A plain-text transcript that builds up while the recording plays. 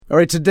All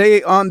right,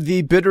 today on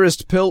The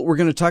Bitterest Pill, we're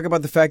going to talk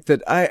about the fact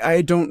that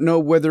I don't know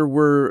whether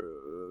we're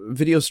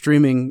video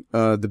streaming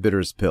The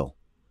Bitterest Pill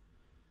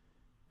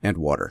and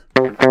water.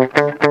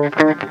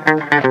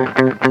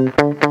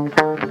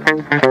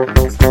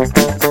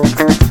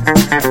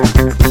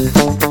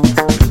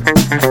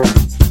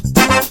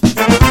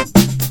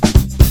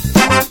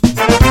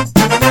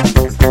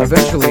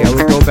 Eventually, I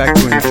will go back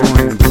to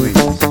enjoying doing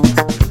this.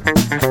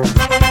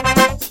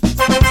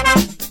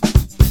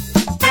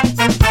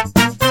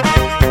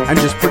 I'm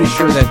just pretty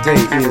sure that day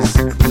is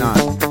not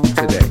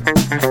today.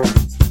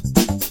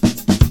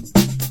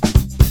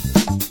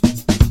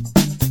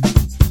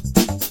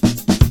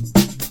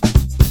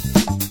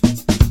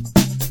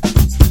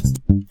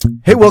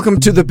 Hey,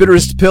 welcome to The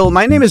Bitterest Pill.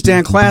 My name is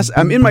Dan Class.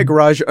 I'm in my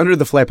garage under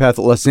the flight path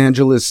at Los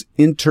Angeles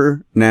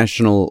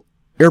International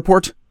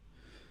Airport.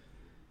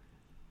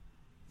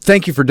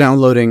 Thank you for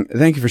downloading.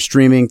 Thank you for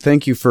streaming.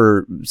 Thank you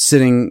for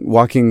sitting,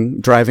 walking,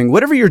 driving,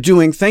 whatever you're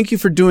doing. Thank you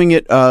for doing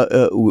it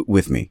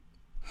with me.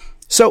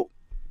 So,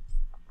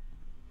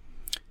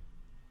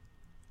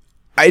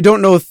 I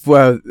don't know if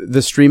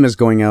the stream is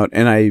going out,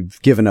 and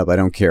I've given up. I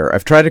don't care.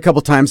 I've tried a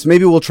couple times.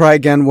 Maybe we'll try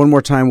again one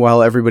more time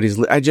while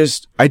everybody's... I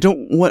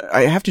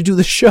have to do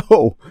the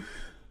show.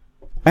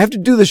 I have to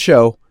do the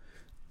show.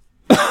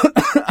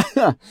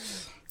 I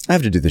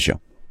have to do the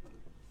show.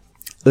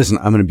 Listen,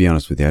 I'm going to be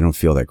honest with you. I don't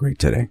feel that great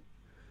today.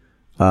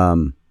 I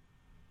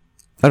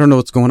don't know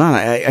what's going on.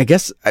 I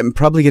guess I'm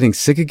probably getting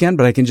sick again,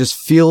 but I can just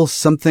feel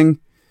something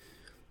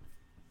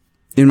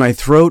in my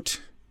throat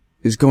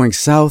is going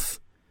south.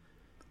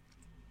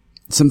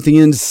 Something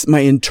in my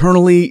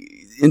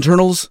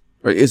internals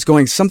is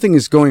going, something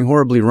is going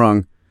horribly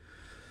wrong.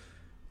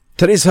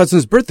 Today's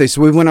Hudson's birthday,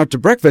 so we went out to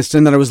breakfast,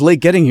 and then I was late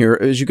getting here,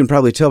 as you can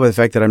probably tell by the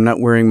fact that I'm not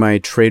wearing my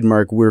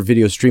trademark We're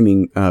Video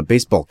Streaming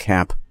baseball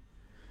cap.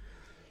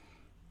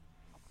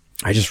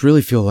 I just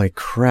really feel like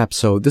crap,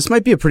 so this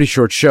might be a pretty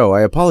short show.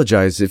 I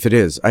apologize if it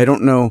is. I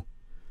don't know.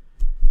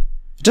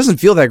 It doesn't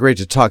feel that great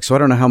to talk, so I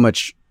don't know how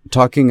much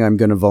talking I'm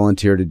going to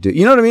volunteer to do.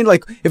 You know what I mean?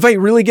 Like, if I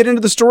really get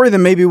into the story,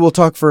 then maybe we'll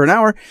talk for an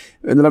hour.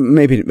 And then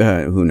maybe,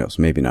 who knows?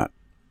 Maybe not.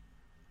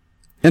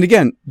 And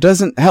again,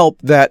 doesn't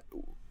help that,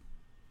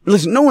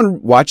 listen, no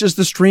one watches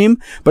the stream,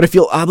 but I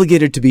feel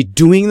obligated to be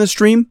doing the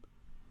stream,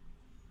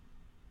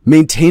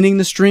 maintaining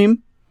the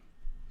stream.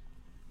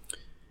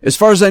 As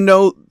far as I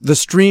know, the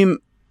stream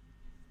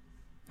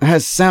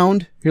has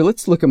sound. Here,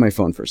 let's look at my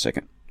phone for a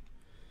second.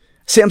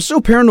 See, I'm so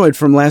paranoid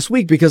from last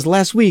week because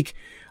last week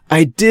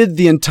I did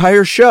the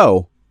entire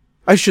show.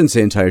 I shouldn't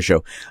say entire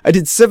show. I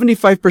did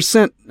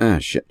 75%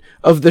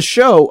 of the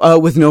show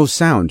with no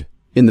sound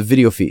in the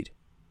video feed.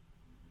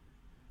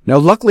 Now,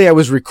 luckily I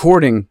was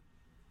recording.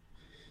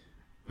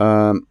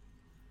 And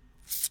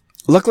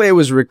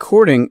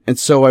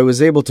so I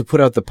was able to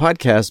put out the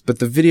podcast, but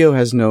the video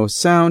has no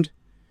sound.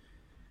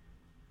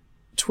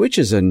 Twitch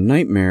is a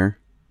nightmare.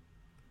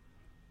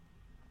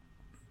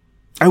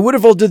 I would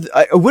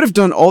have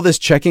done all this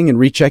checking and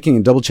rechecking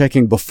and double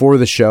checking before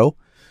the show.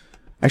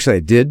 Actually,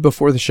 I did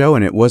before the show,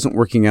 and it wasn't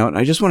working out. And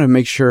I just want to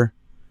make sure.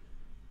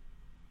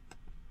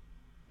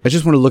 I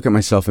just want to look at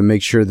myself and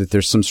make sure that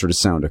there's some sort of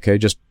sound, okay?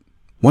 Just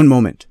one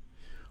moment.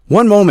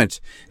 One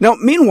moment. Now,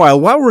 meanwhile,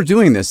 while we're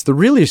doing this, the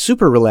really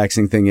super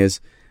relaxing thing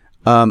is,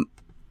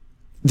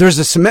 there's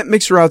a cement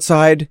mixer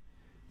outside.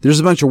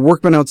 There's a bunch of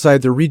workmen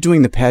outside. They're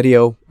redoing the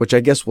patio, which I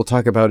guess we'll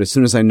talk about as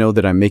soon as I know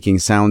that I'm making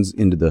sounds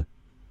into the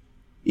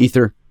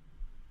ether.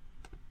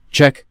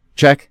 Check,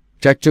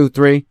 2,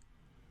 3.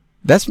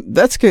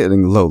 That's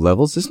getting low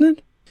levels, isn't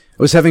it?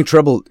 I was having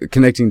trouble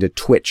connecting to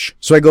Twitch.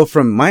 So I go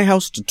from my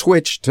house to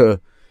Twitch to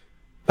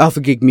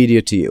Alpha Geek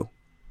Media to you.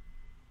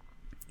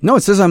 No,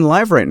 it says I'm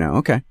live right now.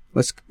 Okay.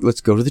 Let's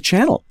go to the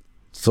channel.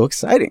 So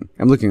exciting.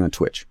 I'm looking on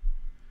Twitch.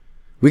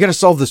 We got to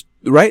solve this,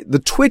 right? The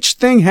Twitch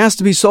thing has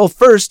to be solved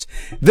first.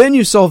 Then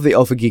you solve the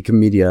Alpha Geek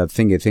Media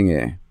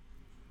thingy.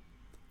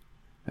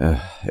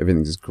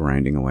 Everything's just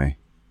grinding away.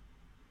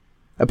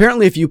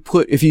 Apparently, if you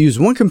use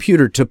one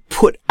computer to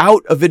put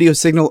out a video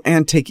signal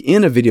and take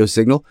in a video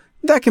signal,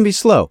 that can be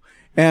slow.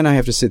 And I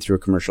have to sit through a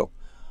commercial.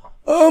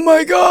 Oh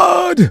my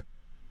God!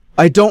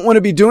 I don't want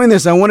to be doing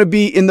this. I want to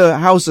be in the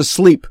house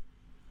asleep.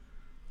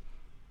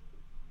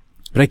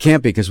 But I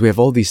can't because we have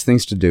all these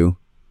things to do.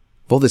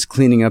 All this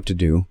cleaning up to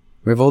do.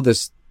 We have all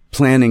this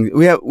planning.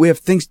 We have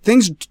things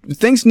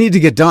need to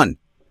get done.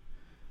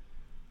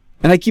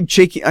 And I keep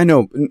shaking. I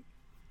know.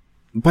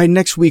 By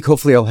next week,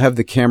 hopefully I'll have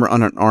the camera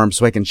on an arm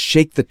so I can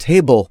shake the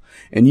table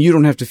and you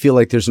don't have to feel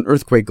like there's an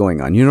earthquake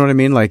going on. You know what I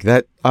mean? Like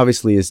that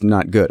obviously is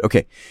not good.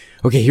 Okay,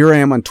 here I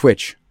am on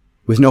Twitch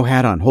with no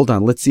hat on. Hold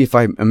on. Let's see if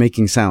I'm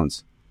making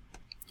sounds.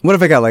 What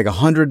if I got like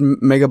 100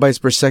 megabytes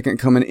per second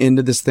coming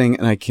into this thing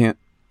and I can't?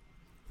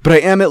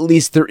 But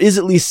there is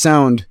at least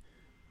sound.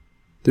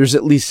 There's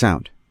at least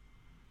sound.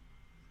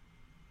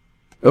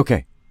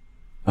 Okay.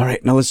 All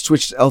right. Now let's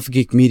switch to Alpha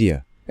Geek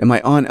Media. Am I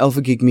on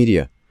Alpha Geek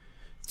Media?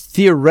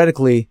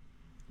 Theoretically,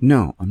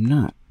 no, I'm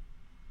not.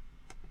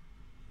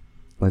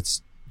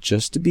 Let's,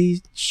 just to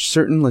be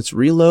certain, let's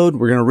reload.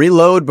 We're going to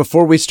reload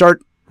before we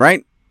start,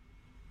 right?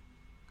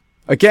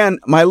 Again,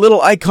 my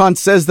little icon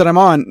says that I'm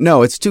on.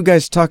 No, it's two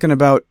guys talking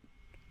about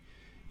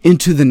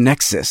Into the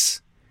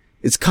Nexus.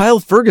 It's Kyle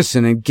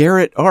Ferguson and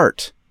Garrett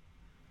Art.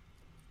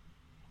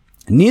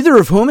 Neither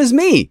of whom is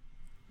me.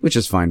 Which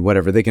is fine,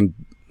 whatever. They can...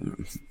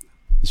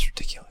 It's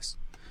ridiculous.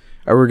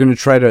 All right, we're going to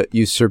try to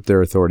usurp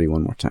their authority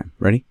one more time.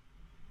 Ready?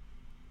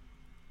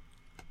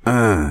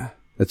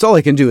 That's all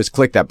I can do is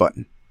click that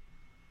button.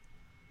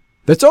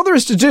 That's all there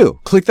is to do.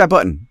 Click that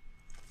button.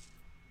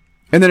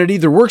 And then it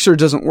either works or it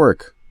doesn't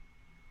work.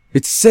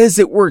 It says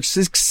it works.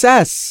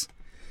 Success.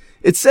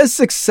 It says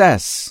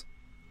success.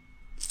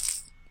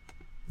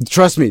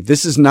 Trust me,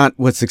 this is not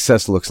what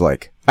success looks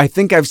like. I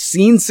think I've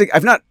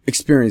not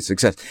experienced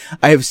success.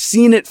 I have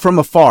seen it from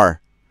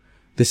afar.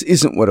 This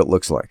isn't what it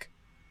looks like.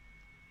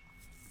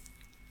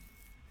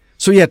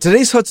 So yeah,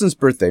 today's Hudson's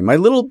birthday. My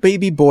little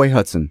baby boy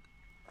Hudson.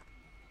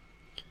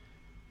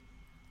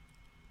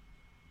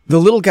 The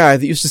little guy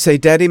that used to say,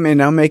 Daddy, may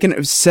now make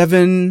it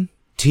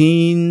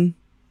 17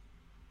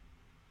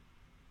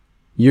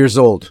 years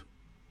old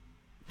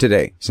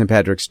today, St.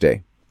 Patrick's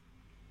Day.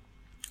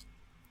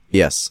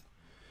 Yes.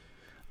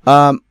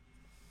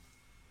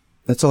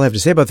 That's all I have to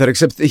say about that,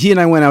 except that he and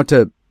I went out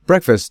to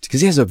breakfast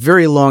because he has a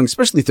very long,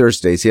 especially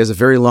Thursdays, he has a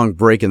very long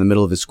break in the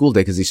middle of his school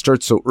day because he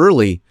starts so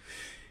early.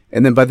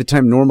 And then by the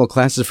time normal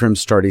classes for him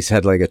start, he's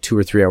had like a 2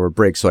 or 3 hour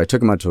break. So I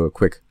took him out to a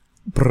quick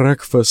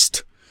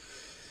breakfast.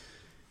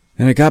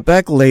 And I got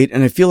back late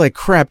and I feel like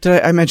crap.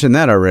 Did I mentioned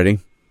that already?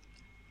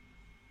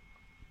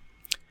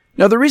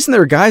 Now, the reason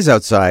there are guys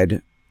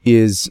outside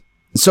is,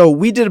 so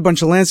we did a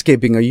bunch of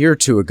landscaping a year or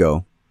two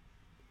ago.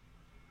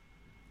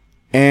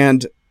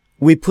 And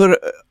we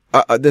put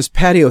this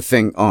patio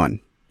thing around.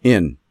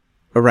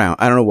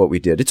 I don't know what we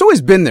did. It's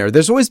always been there.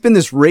 There's always been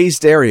this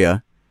raised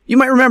area. You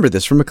might remember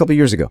this from a couple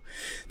years ago.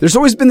 There's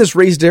always been this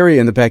raised area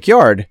in the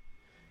backyard.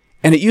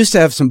 And it used to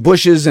have some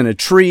bushes and a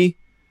tree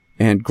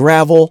and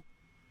gravel.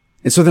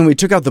 And so then we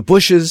took out the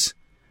bushes,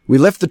 we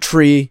left the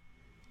tree,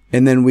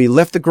 and then we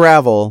left the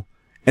gravel,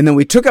 and then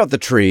we took out the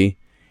tree,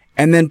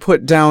 and then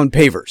put down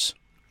pavers.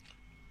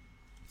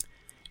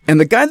 And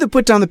the guy that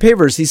put down the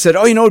pavers, he said,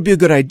 oh, you know what would be a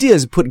good idea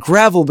is put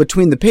gravel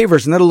between the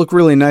pavers, and that'll look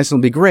really nice and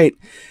it'll be great.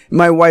 And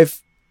my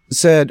wife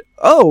said,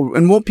 oh,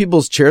 and won't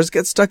people's chairs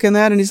get stuck in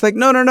that? And he's like,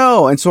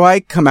 no. And so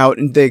I come out,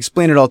 and they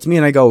explain it all to me,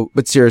 and I go,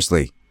 but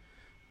seriously,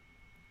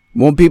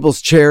 won't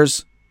people's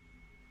chairs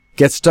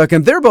get stuck?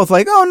 And they're both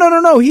like, oh,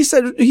 no. He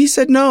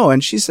said no.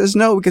 And she says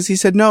no because he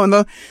said no.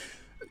 And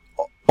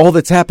all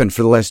that's happened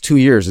for the last 2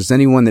 years is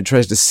anyone that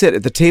tries to sit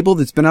at the table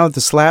that's been out at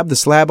the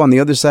slab on the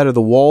other side of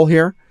the wall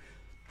here,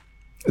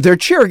 their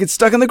chair gets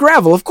stuck in the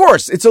gravel. Of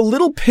course, it's a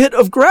little pit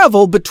of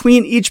gravel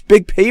between each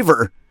big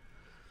paver.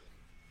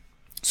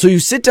 So you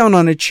sit down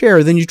on a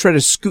chair, then you try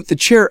to scoot the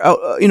chair out,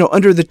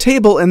 under the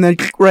table and then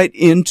right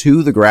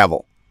into the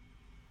gravel.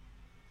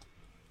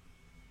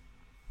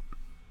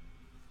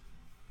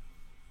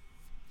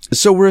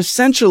 So we're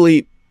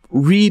essentially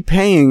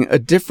repaying a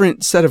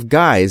different set of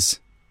guys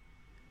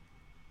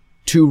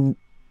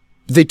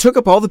they took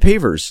up all the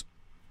pavers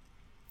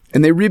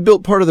and they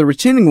rebuilt part of the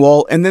retaining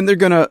wall, and then they're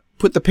going to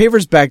put the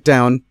pavers back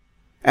down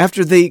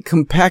after they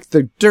compact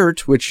the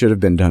dirt, which should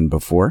have been done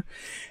before.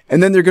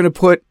 And then they're going to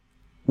put,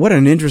 what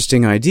an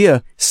interesting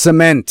idea,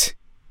 cement.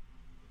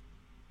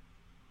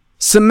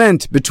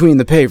 Cement between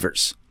the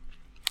pavers.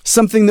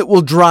 Something that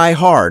will dry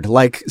hard,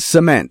 like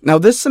cement. Now,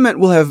 this cement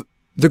will have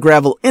the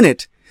gravel in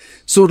it,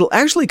 so it'll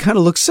actually kind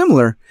of look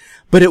similar,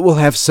 but it will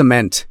have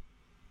cement.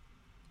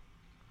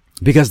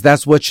 Because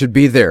that's what should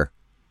be there.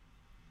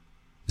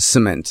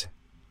 Cement.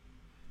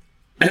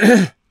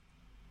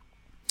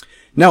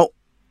 Now,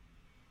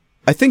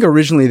 I think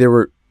originally they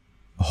were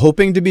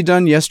hoping to be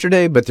done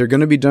yesterday, but they're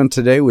going to be done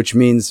today, which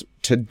means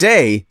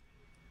today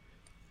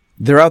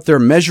they're out there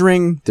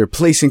measuring, they're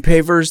placing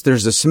pavers,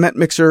 there's a cement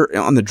mixer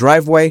on the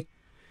driveway,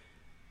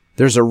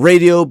 there's a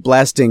radio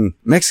blasting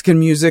Mexican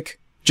music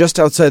just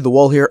outside the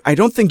wall here. I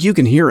don't think you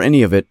can hear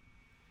any of it.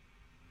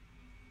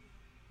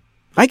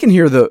 I can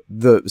hear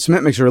the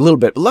cement mixer a little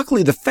bit.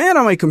 Luckily, the fan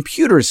on my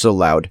computer is so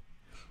loud,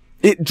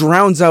 it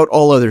drowns out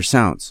all other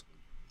sounds.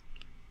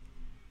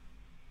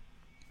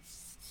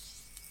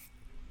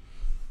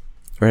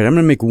 All right, I'm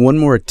going to make one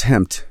more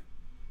attempt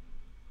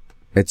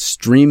at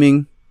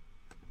streaming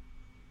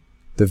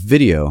the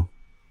video.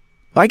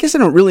 I guess I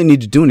don't really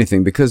need to do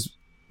anything because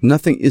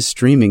nothing is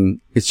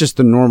streaming. It's just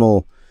the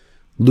normal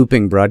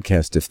looping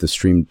broadcast if the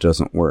stream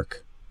doesn't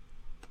work.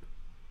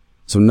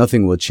 So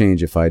nothing will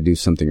change if I do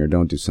something or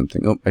don't do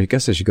something. Oh, I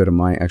guess I should go to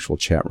my actual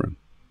chat room.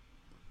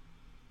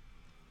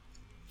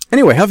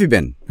 Anyway, how have you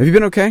been? Have you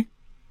been okay?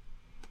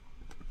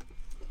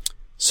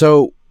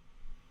 So,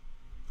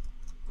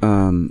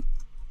 okay,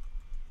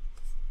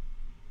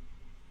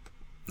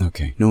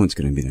 no one's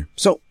going to be there.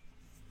 So,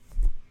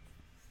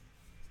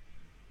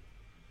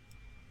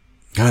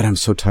 God, I'm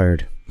so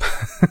tired.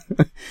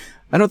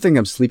 I don't think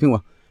I'm sleeping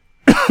well.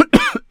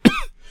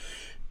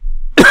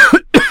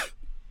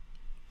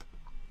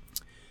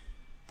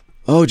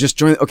 Oh, just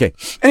join. Okay.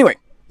 Anyway,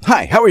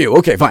 Hi, how are you?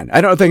 Okay, fine.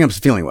 I don't think I'm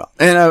feeling well.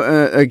 And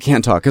I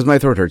can't talk because my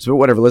throat hurts, but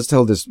whatever. Let's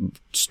tell this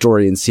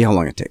story and see how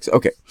long it takes.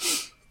 Okay.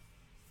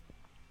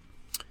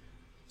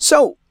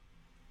 So,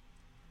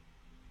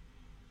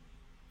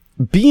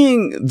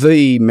 being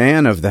the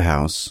man of the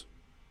house,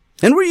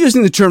 and we're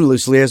using the term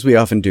loosely as we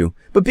often do,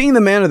 but being the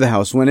man of the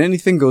house, when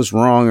anything goes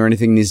wrong or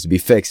anything needs to be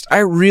fixed, I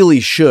really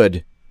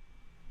should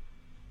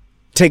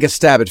take a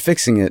stab at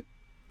fixing it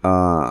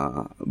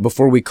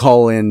before we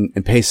call in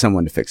and pay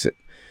someone to fix it.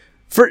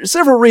 For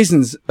several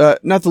reasons,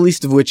 not the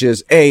least of which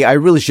is, A, I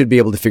really should be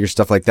able to figure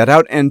stuff like that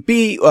out, and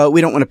B,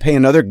 we don't want to pay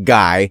another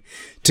guy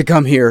to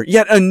come here,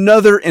 yet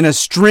another in a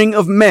string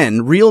of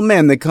men, real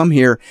men that come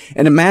here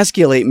and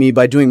emasculate me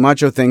by doing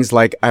macho things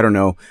like, I don't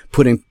know,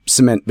 putting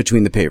cement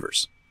between the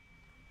pavers.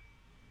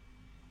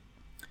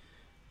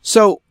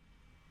 So,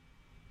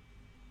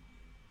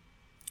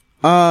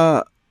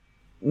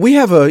 we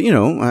have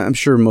I'm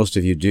sure most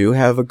of you do,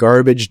 have a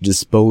garbage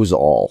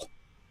disposal.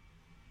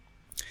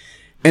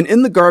 And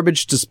in the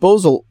garbage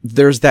disposal,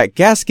 there's that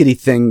gaskety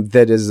thing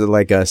that is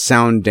like a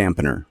sound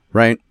dampener,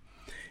 right?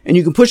 And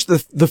you can push the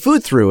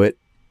food through it,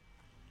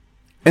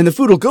 and the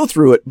food will go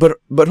through it,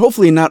 but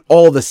hopefully not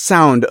all the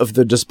sound of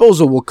the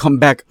disposal will come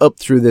back up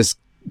through this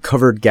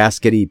covered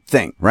gaskety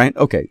thing, right?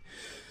 Okay.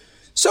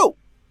 So,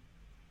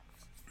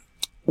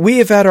 we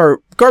have had our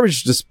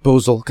garbage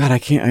disposal. God,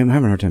 I'm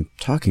having a hard time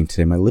talking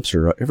today. My lips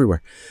are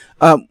everywhere.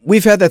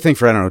 We've had that thing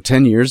for, I don't know,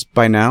 10 years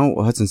by now.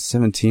 Well, Hudson's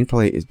 17,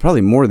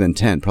 probably more than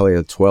 10,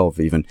 probably 12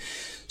 even.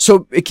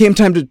 So it came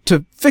time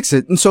to fix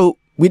it. And so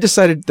we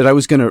decided that I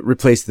was going to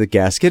replace the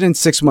gasket. And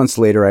 6 months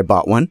later, I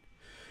bought one.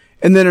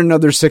 And then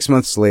another 6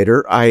 months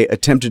later, I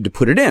attempted to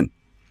put it in,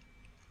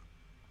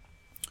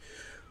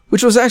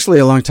 which was actually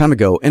a long time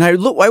ago. And I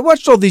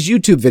watched all these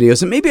YouTube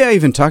videos, and maybe I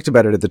even talked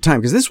about it at the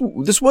time, because this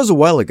was a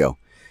while ago.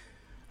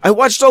 I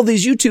watched all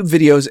these YouTube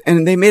videos,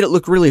 and they made it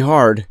look really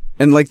hard,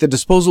 and like the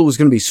disposal was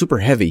going to be super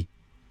heavy.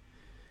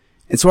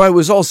 And so I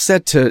was all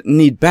set to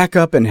need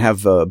backup and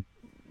have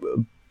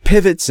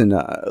pivots and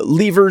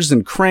levers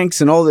and cranks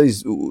and all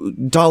these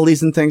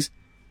dollies and things.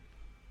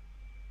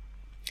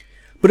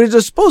 But a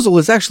disposal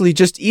is actually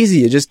just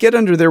easy. You just get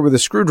under there with a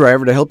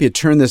screwdriver to help you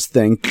turn this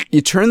thing.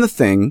 You turn the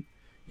thing,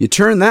 you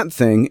turn that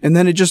thing, and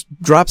then it just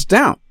drops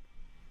down.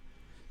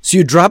 So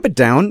you drop it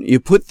down, you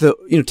put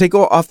take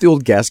off the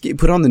old gasket, you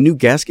put on the new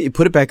gasket, you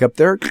put it back up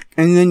there,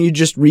 and then you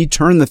just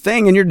return the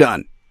thing and you're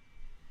done.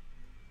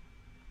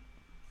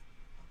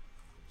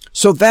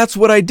 So that's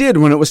what I did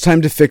when it was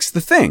time to fix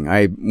the thing.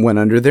 I went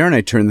under there and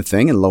I turned the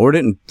thing and lowered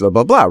it and blah,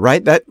 blah, blah,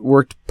 right? That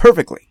worked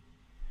perfectly.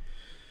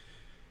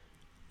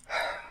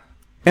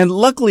 And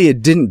luckily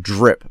it didn't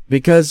drip,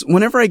 because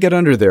whenever I get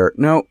under there,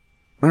 now, I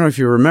don't know if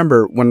you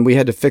remember when we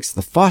had to fix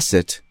the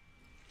faucet,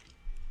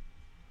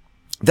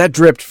 that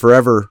dripped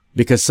forever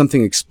because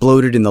something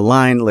exploded in the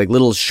line, like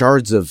little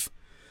shards of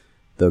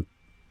the,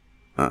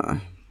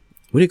 what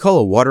do you call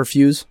a water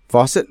fuse?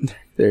 Faucet?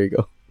 There you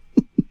go.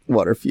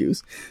 Water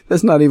fuse.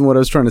 That's not even what I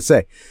was trying to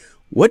say.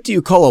 What do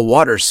you call a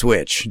water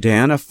switch,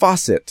 Dan? A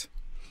faucet.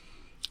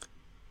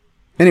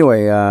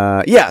 Anyway,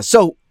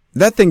 so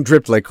that thing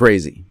dripped like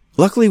crazy.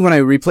 Luckily, when I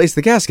replaced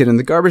the gasket in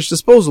the garbage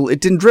disposal, it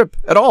didn't drip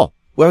at all.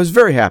 Well, I was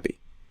very happy.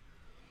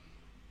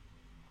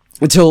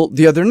 Until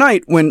the other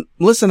night when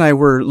Melissa and I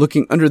were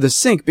looking under the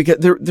sink,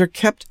 because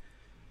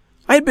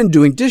I had been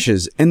doing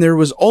dishes and there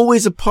was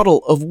always a puddle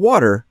of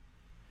water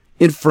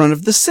in front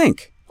of the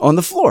sink on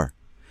the floor,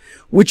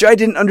 which I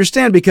didn't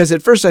understand, because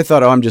at first I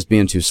thought, I'm just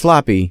being too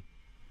sloppy.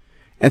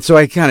 And so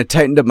I kind of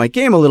tightened up my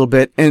game a little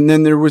bit, and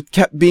then there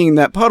kept being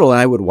that puddle,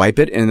 and I would wipe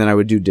it, and then I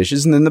would do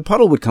dishes, and then the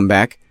puddle would come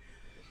back.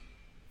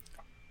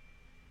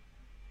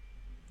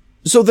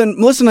 So then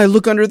Melissa and I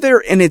look under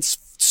there, and it's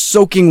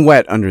soaking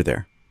wet under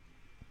there.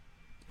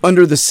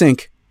 Under the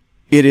sink,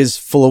 it is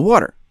full of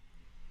water.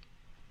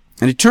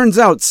 And it turns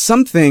out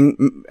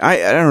something, I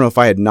don't know if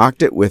I had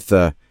knocked it with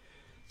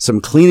some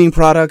cleaning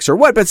products or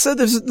what, but so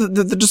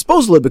the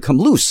disposal had become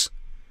loose.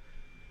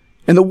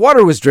 And the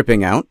water was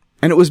dripping out,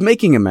 and it was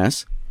making a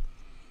mess.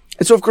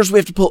 And so, of course, we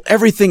have to pull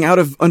everything out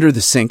of under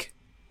the sink,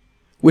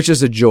 which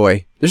is a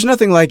joy. There's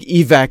nothing like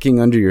evacing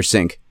under your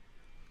sink.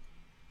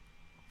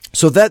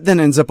 So that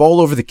then ends up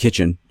all over the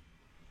kitchen.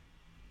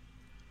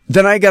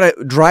 Then I gotta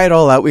dry it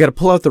all out. We gotta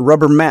pull out the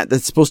rubber mat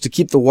that's supposed to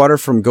keep the water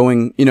from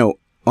going,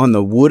 on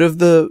the wood of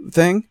the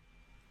thing.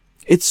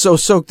 It's so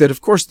soaked that, of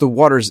course, the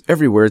water's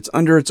everywhere. It's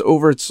under, it's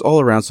over, it's all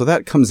around. So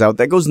that comes out.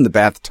 That goes in the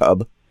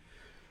bathtub.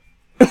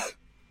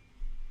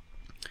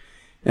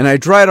 And I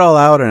dry it all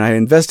out, and I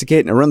investigate,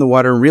 and I run the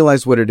water and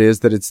realize what it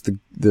is, that it's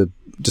the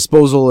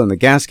disposal and the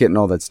gasket and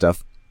all that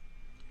stuff.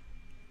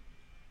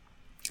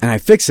 And I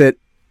fix it.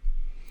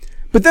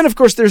 But then, of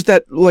course, there's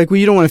that,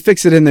 you don't want to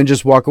fix it and then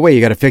just walk away. You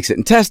got to fix it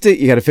and test it.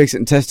 You got to fix it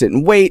and test it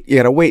and wait. You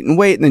got to wait, and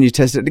then you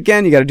test it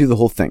again. You got to do the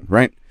whole thing,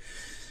 right?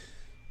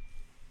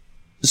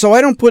 So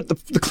I don't put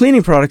the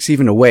cleaning products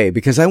even away,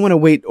 because I want to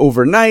wait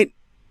overnight,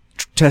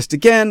 test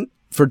again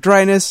for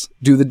dryness,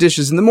 do the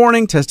dishes in the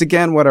morning, test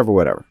again,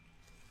 whatever.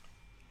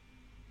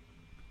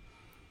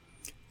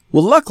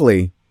 Well,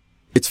 luckily,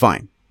 it's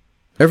fine.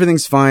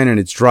 Everything's fine and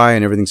it's dry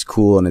and everything's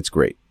cool and it's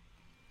great.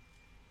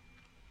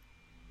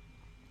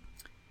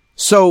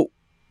 So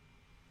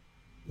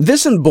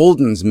this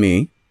emboldens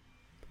me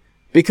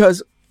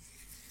because,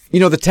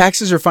 the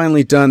taxes are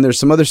finally done. There's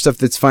some other stuff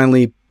that's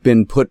finally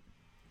been put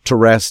to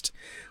rest.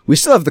 We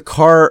still have the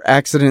car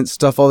accident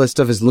stuff. All that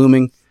stuff is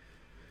looming.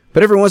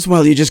 But every once in a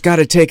while, you just got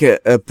to take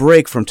a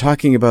break from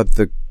talking about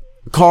the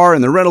car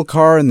and the rental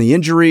car and the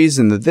injuries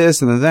and the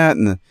this and the that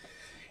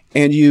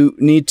and you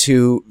need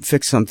to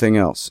fix something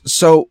else.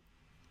 So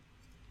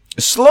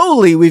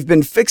slowly, we've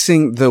been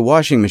fixing the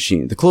washing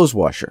machine, the clothes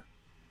washer.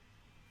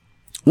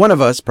 One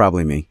of us,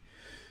 probably me,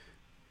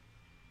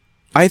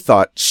 I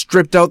thought,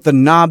 stripped out the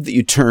knob that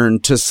you turn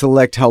to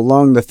select how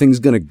long the thing's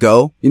going to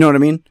go. You know what I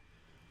mean?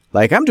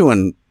 Like, I'm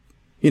doing,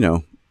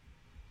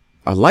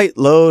 a light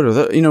load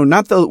or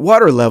not the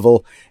water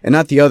level and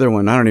not the other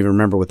one. I don't even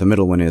remember what the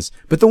middle one is,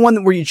 but the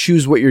one where you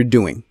choose what you're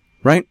doing,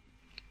 right?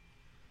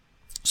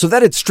 So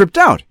that had stripped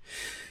out.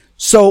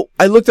 So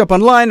I looked up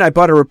online. I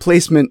bought a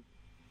replacement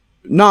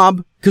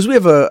knob because we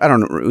have I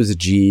don't know, it was a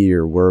G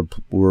or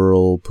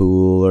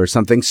Whirlpool or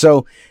something.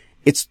 So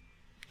it's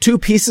two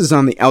pieces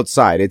on the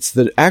outside. It's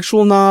the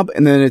actual knob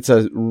and then it's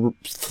a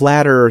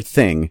flatter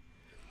thing.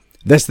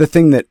 That's the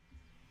thing that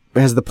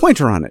has the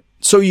pointer on it.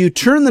 So you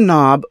turn the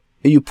knob,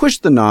 you push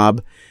the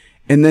knob,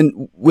 and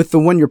then with the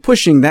one you're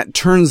pushing, that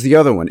turns the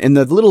other one. And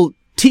the little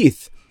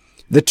teeth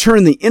that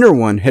turn the inner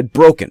one had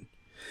broken.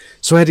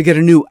 So I had to get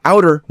a new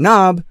outer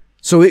knob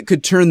so it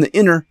could turn the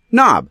inner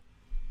knob.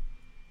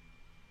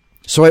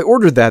 So I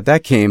ordered that.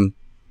 That came.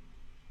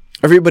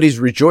 Everybody's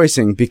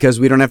rejoicing because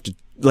we don't have to,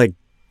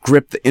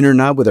 grip the inner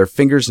knob with our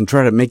fingers and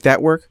try to make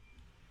that work.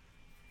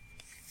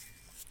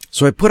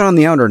 So I put on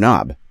the outer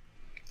knob.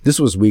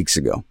 This was weeks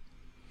ago.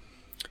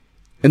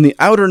 And the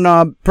outer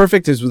knob,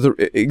 perfect, is with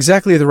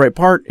exactly the right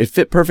part. It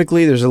fit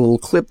perfectly. There's a little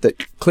clip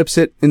that clips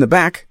it in the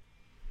back.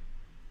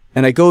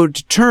 And I go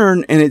to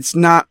turn, and it's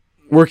not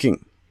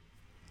working.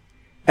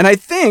 And I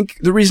think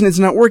the reason it's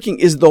not working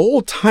is the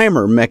whole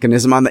timer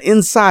mechanism on the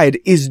inside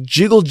is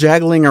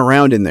jiggle-jaggling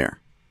around in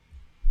there.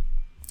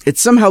 It's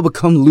somehow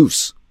become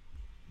loose.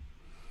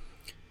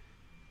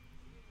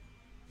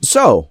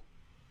 So,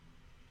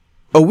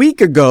 a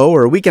week ago,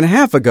 or a week and a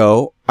half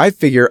ago, I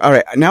figure, all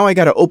right, now I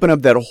got to open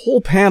up that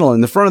whole panel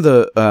in the front of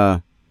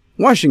the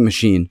washing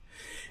machine,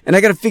 and I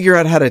got to figure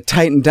out how to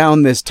tighten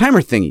down this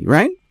timer thingy,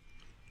 right?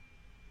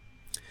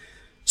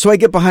 So I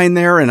get behind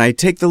there, and I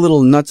take the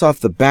little nuts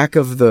off the back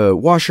of the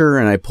washer,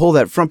 and I pull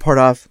that front part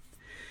off,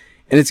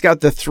 and it's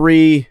got the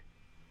three,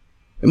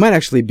 it might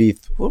actually be,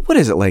 what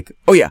is it like?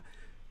 Oh, yeah.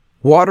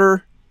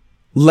 Water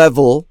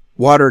level,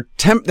 water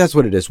temp, that's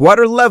what it is.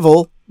 Water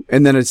level,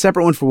 and then a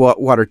separate one for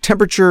water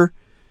temperature,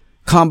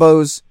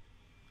 combos,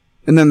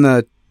 and then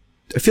I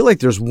feel like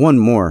there's one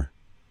more.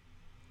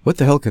 What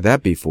the hell could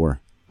that be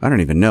for? I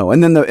don't even know.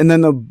 And then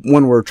the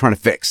one we're trying to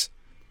fix.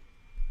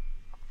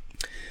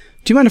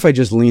 Do you mind if I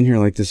just lean here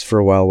like this for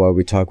a while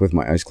we talk with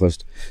my eyes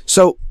closed?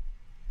 So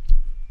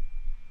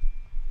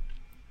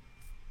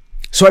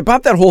I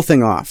popped that whole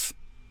thing off.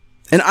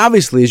 And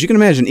obviously, as you can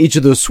imagine, each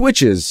of those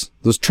switches,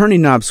 those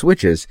turning knob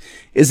switches,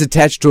 is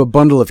attached to a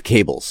bundle of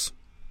cables.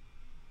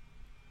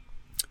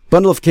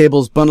 Bundle of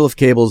cables, bundle of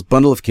cables,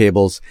 bundle of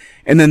cables.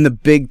 And then the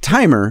big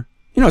timer,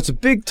 it's a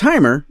big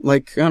timer,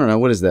 like, I don't know,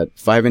 what is that?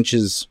 4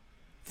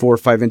 or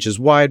 5 inches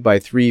wide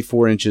by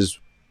 4 inches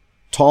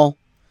tall.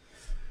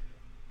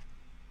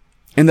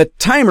 And the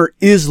timer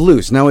is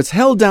loose. Now it's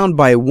held down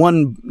by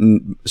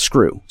one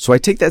screw. So I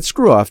take that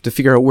screw off to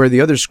figure out where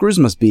the other screws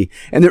must be.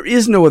 And there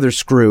is no other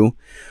screw.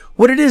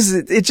 What it is,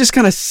 it just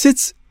kind of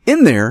sits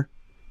in there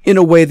in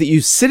a way that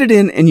you sit it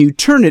in and you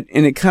turn it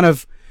and it kind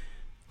of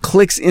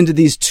clicks into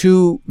these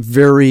two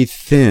very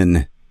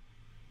thin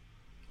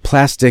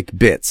plastic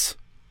bits.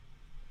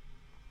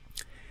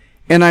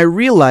 And I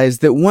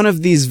realized that one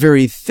of these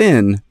very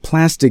thin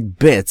plastic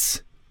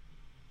bits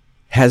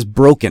has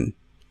broken.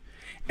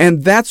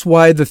 And that's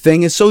why the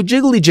thing is so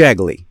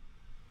jiggly-jaggly.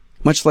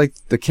 Much like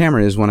the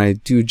camera is when I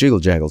do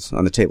jiggle-jaggles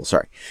on the table.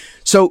 Sorry.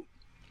 So,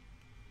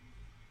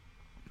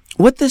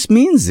 what this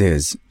means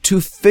is,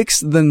 to fix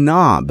the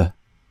knob,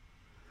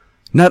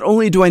 not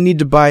only do I need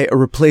to buy a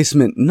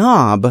replacement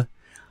knob,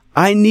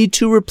 I need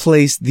to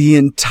replace the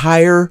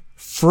entire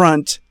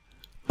front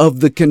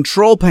of the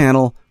control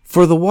panel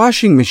for the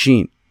washing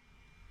machine.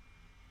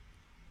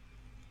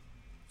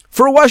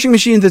 For a washing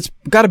machine that's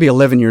got to be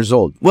 11 years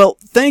old. Well,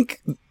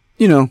 thank,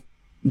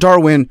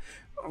 Darwin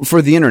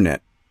for the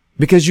internet,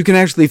 because you can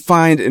actually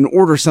find and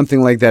order something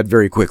like that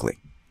very quickly.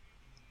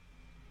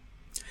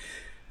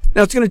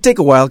 Now, it's going to take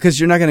a while because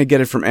you're not going to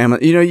get it from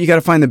Amazon. You got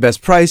to find the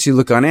best price. You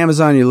look on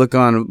Amazon, you look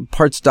on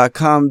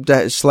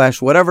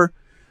parts.com/whatever.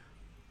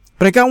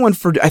 But I got one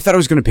I thought I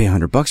was going to pay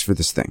 $100 for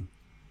this thing.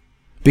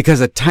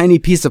 Because a tiny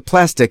piece of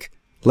plastic,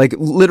 like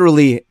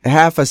literally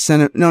half a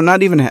centimeter, no,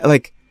 not even,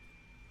 like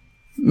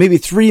maybe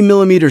 3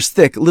 millimeters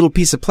thick, little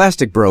piece of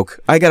plastic broke.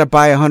 I got to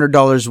buy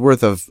 $100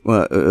 worth of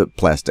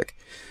plastic.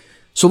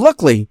 So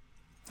luckily,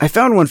 I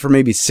found one for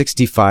maybe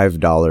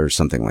 $65,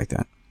 something like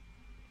that.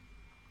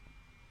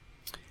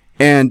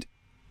 And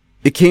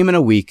it came in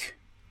a week,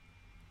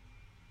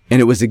 and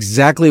it was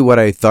exactly what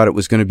I thought it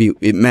was going to be.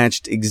 It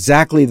matched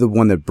exactly the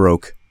one that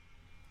broke.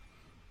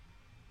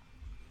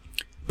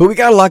 But we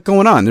got a lot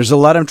going on. There's a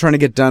lot I'm trying to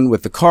get done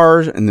with the car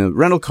and the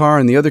rental car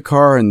and the other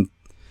car, and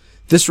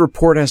this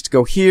report has to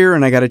go here,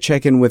 and I got to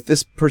check in with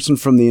this person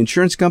from the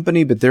insurance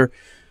company, but they're,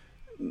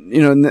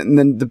 and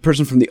then the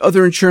person from the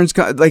other insurance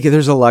company. Like,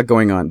 there's a lot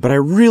going on. But I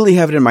really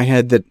have it in my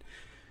head that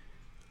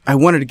I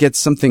wanted to get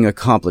something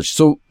accomplished.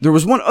 So there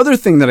was one other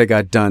thing that I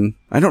got done.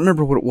 I don't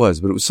remember what it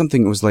was, but it was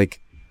something that was like,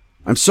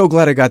 I'm so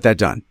glad I got that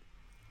done.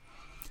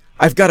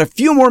 I've got a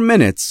few more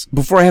minutes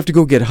before I have to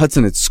go get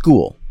Hudson at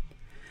school.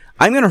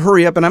 I'm going to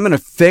hurry up and I'm going to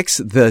fix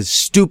the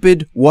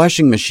stupid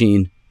washing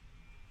machine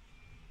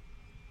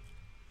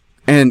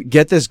and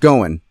get this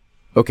going.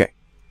 Okay.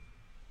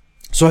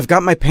 So I've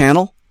got my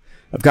panel.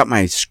 I've got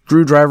my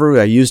screwdriver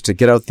I used to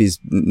get out these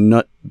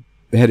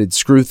nut-headed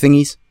screw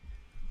thingies.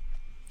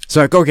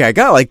 So okay, I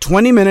got like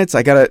 20 minutes.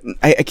 I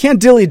can't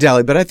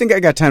dilly-dally, but I think I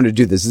got time to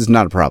do this. This is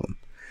not a problem.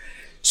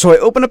 So I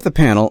open up the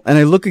panel and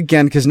I look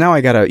again because now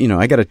I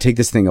gotta take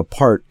this thing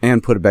apart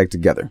and put it back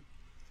together.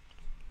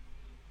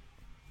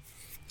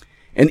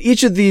 And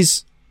each of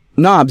these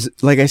knobs,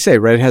 like I say,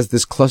 right, it has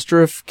this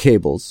cluster of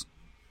cables.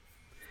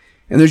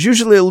 And there's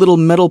usually a little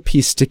metal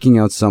piece sticking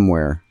out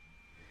somewhere.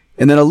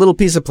 And then a little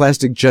piece of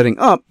plastic jutting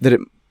up that it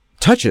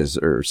touches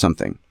or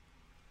something.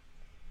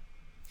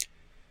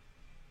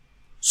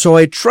 So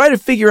I try to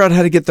figure out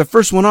how to get the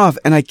first one off,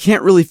 and I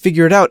can't really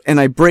figure it out, and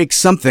I break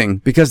something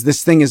because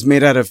this thing is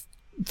made out of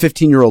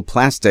 15-year-old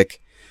plastic.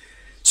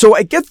 So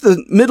I get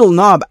the middle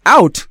knob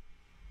out,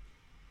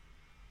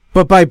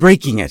 but by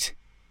breaking it.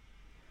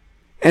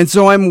 And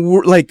so I'm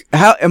like,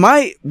 how am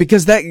I?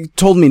 Because that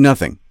told me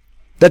nothing.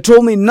 That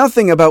told me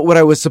nothing about what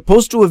I was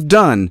supposed to have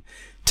done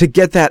to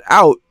get that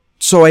out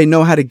so I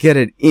know how to get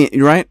it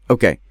in, right?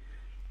 Okay.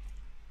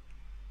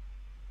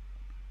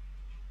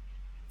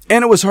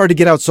 And it was hard to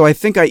get out, so I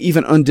think I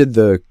even undid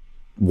the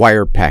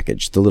wire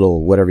package, the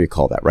little whatever you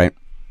call that, right?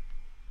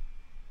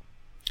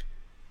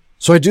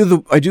 So I do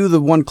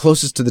the one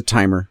closest to the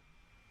timer.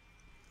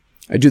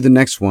 I do the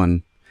next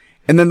one.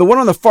 And then the one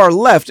on the far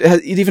left,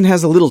 it even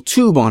has a little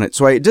tube on it.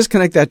 So I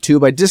disconnect that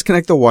tube, I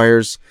disconnect the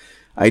wires,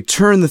 I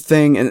turn the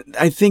thing, and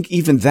I think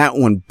even that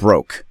one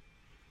broke.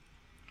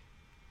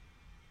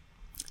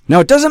 Now,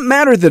 it doesn't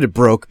matter that it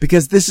broke,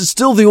 because this is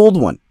still the old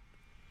one.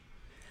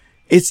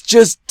 It's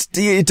just,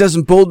 it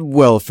doesn't bode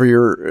well for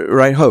your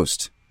right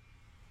host.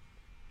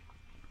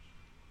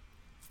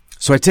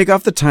 So I take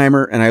off the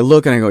timer, and I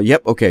look, and I go,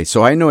 yep, okay,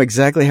 so I know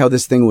exactly how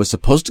this thing was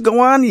supposed to go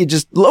on. You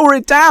just lower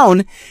it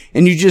down,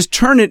 and you just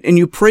turn it, and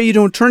you pray you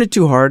don't turn it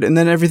too hard, and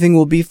then everything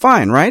will be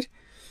fine, right?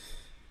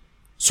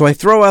 So I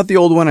throw out the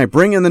old one, I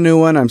bring in the new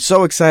one, I'm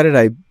so excited,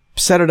 I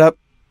set it up.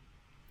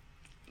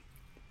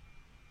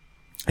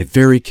 I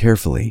very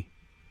carefully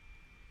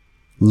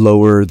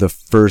lower the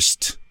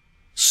first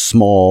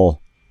small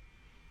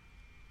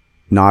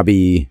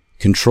knobby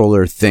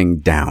controller thing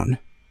down.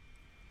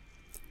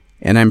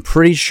 And I'm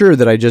pretty sure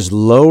that I just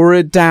lower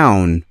it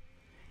down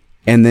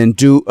and then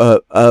do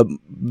a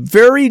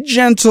very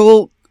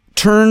gentle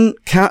turn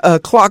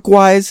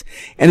clockwise,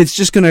 and it's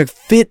just going to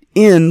fit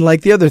in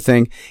like the other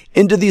thing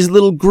into these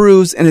little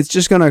grooves, and it's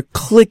just going to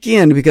click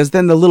in because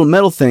then the little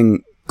metal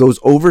thing goes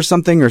over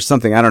something or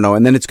something. I don't know.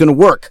 And then it's going to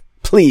work.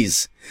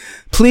 Please,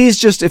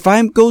 just, if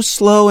I go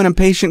slow and I'm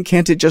patient,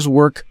 can't it just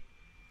work?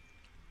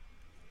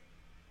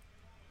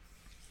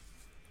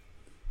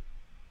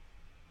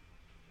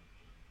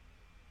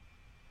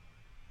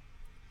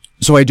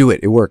 So I do it.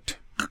 It worked.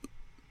 And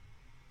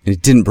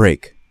it didn't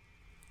break.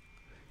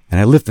 And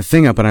I lift the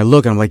thing up and I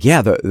look and I'm like,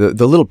 yeah,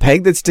 the little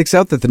peg that sticks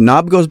out that the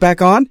knob goes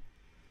back on,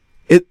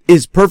 it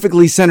is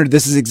perfectly centered.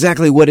 This is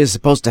exactly what is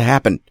supposed to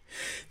happen.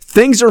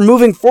 Things are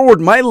moving forward.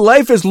 My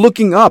life is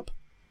looking up.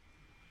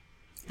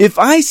 If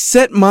I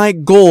set my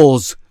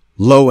goals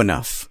low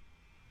enough,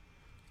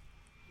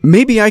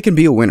 maybe I can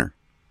be a winner.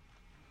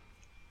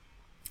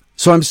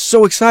 So I'm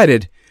so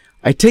excited.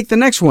 I take the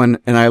next one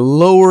and I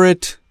lower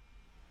it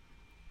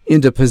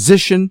into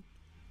position.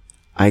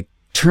 I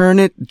turn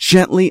it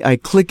gently. I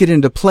click it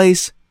into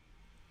place.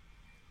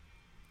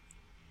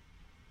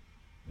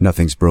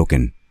 Nothing's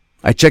broken.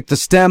 I check the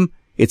stem.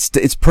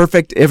 It's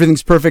perfect.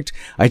 Everything's perfect.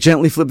 I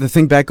gently flip the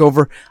thing back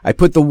over. I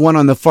put the one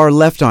on the far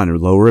left on, or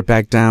lower it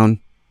back down.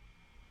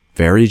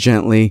 Very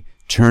gently.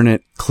 Turn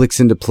it. Clicks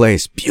into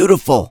place.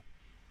 Beautiful.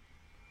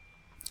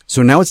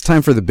 So now it's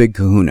time for the big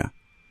kahuna.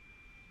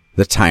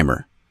 The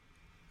timer.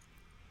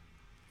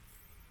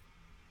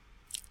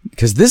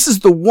 Because this is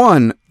the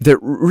one that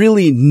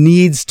really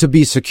needs to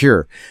be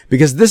secure.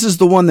 Because this is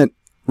the one that,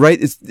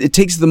 right, it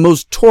takes the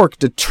most torque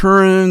to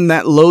turn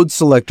that load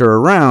selector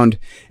around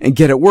and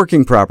get it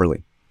working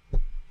properly.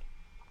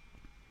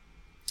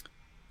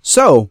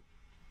 So,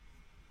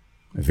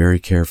 I very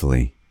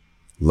carefully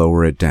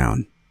lower it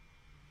down.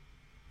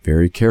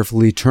 Very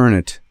carefully turn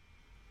it.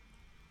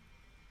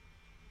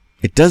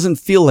 It doesn't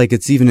feel like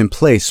it's even in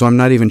place, so I'm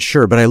not even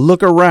sure. But I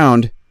look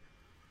around.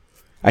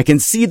 I can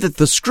see that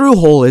the screw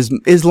hole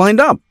is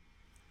lined up.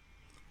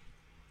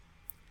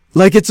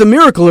 like it's a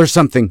miracle or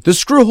something. The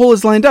screw hole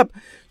is lined up.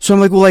 So I'm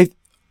like, well,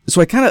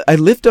 I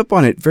lift up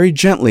on it very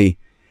gently,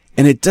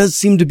 and it does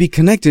seem to be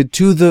connected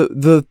to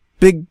the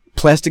big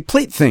plastic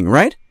plate thing,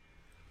 right?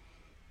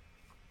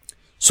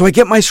 So I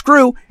get my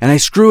screw, and I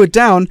screw it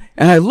down,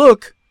 and I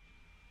look,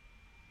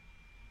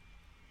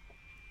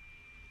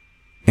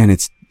 and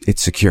it's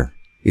secure.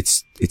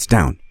 It's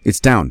down. It's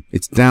down.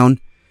 It's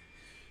down.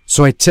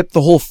 So I tip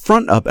the whole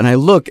front up, and I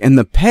look, and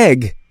the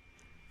peg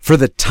for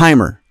the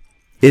timer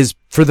is,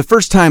 for the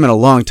first time in a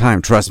long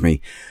time, trust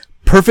me,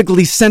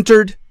 perfectly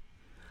centered.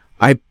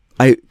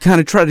 I kind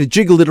of try to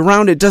jiggle it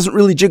around. It doesn't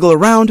really jiggle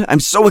around.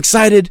 I'm so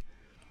excited.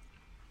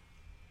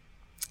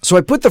 So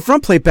I put the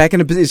front plate back,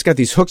 and it's got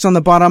these hooks on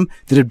the bottom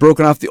that had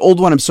broken off the old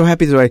one. I'm so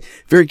happy that I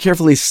very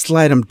carefully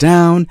slide them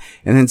down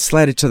and then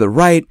slide it to the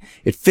right.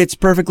 It fits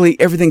perfectly.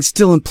 Everything's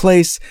still in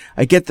place.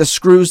 I get the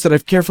screws that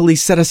I've carefully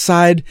set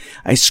aside.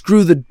 I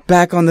screw the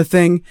back on the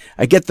thing.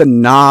 I get the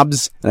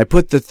knobs, and I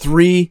put the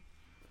 3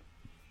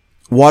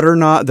 water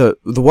knob, the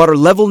water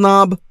level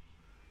knob,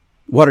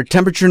 water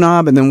temperature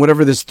knob, and then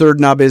whatever this third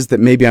knob is that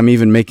maybe I'm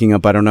even making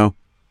up. I don't know.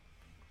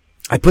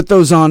 I put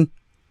those on.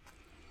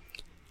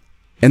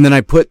 And then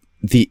I put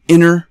the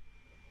inner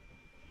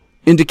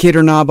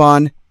indicator knob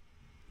on.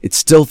 It's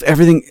still,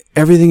 everything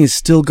is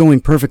still going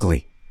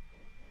perfectly.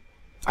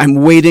 I'm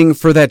waiting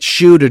for that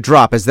shoe to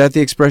drop. Is that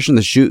the expression?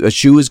 A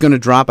shoe is going to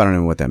drop? I don't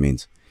know what that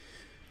means.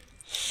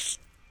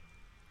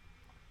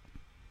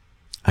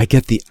 I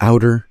get the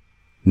outer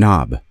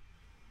knob.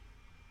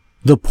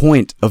 The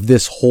point of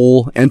this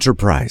whole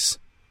enterprise.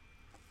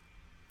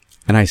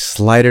 And I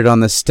slide it on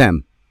the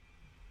stem.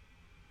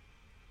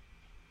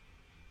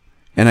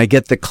 And I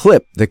get the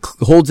clip that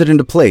holds it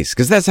into place,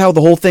 because that's how the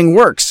whole thing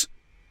works.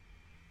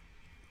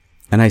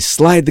 And I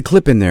slide the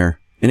clip in there,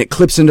 and it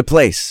clips into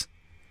place.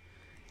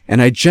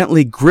 And I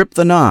gently grip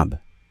the knob,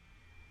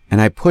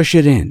 and I push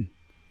it in.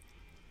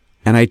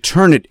 And I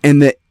turn it,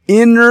 and the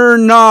inner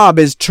knob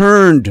is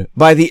turned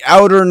by the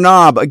outer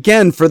knob,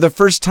 again, for the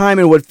first time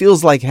in what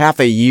feels like half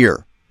a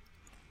year.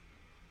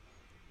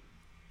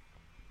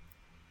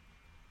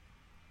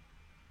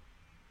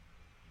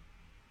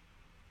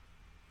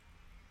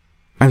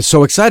 I'm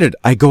so excited.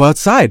 I go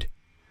outside.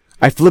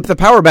 I flip the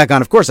power back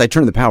on. Of course, I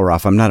turn the power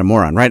off. I'm not a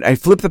moron, right? I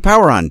flip the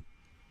power on.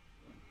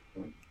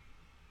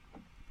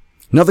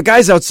 Now, the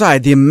guys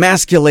outside, the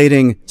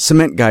emasculating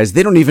cement guys,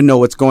 they don't even know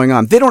what's going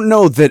on. They don't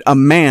know that a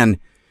man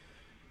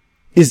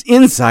is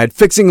inside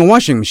fixing a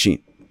washing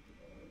machine.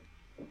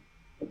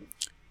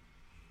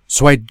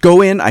 So I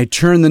go in, I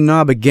turn the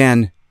knob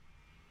again,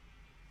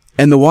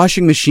 and the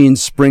washing machine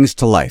springs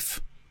to life.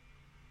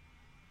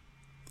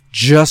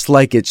 Just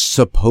like it's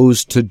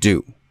supposed to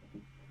do.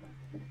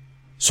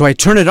 So I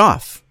turn it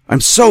off.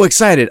 I'm so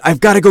excited. I've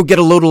got to go get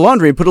a load of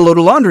laundry and put a load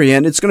of laundry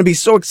in. It's going to be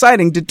so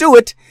exciting to do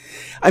it.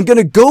 I'm going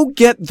to go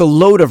get the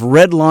load of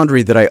red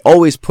laundry that I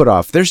always put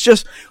off.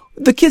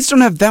 The kids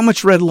don't have that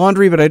much red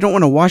laundry, but I don't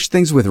want to wash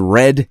things with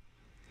red.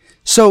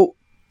 So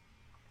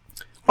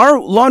our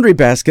laundry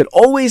basket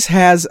always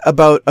has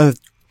about a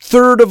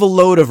third of a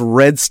load of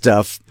red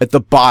stuff at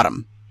the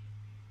bottom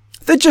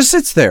that just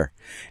sits there.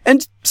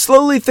 And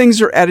slowly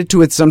things are added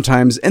to it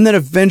sometimes, and then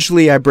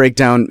eventually I break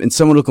down and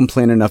someone will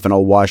complain enough and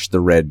I'll wash the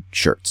red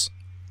shirts.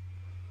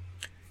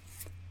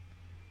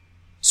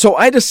 So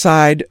I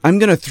decide I'm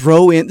going to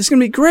throw in, this is going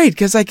to be great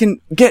because I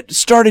can get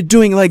started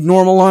doing like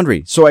normal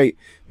laundry. So I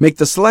make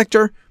the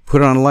selector,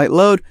 put it on a light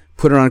load,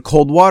 put it on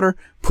cold water,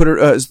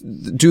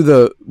 do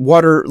the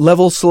water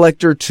level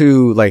selector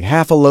to like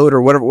half a load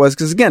or whatever it was,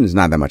 because again, it's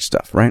not that much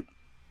stuff, right?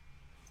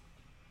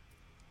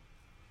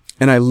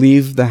 And I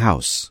leave the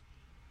house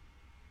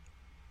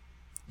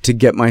to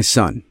get my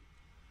son,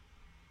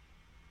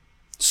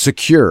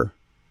 secure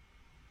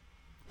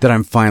that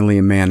I'm finally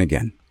a man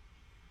again.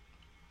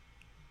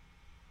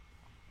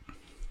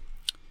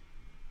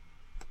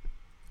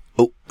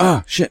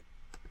 Oh, shit.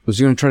 Was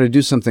he going to try to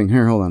do something?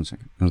 Here, hold on a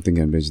second. I don't think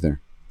anybody's there.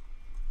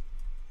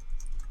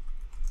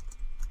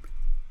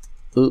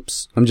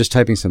 Oops. I'm just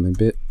typing something.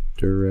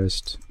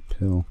 Bitrest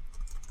pill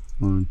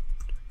on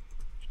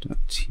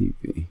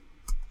 .tv.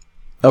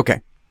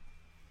 Okay.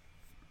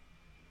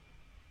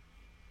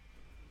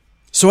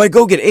 So I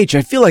go get H.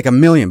 I feel like $1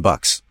 million.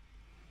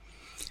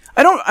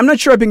 I'm not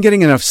sure I've been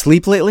getting enough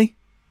sleep lately.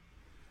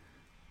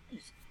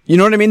 You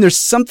know what I mean? There's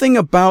something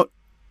about,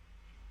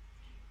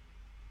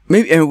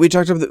 maybe, and we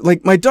talked about,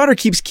 like, my daughter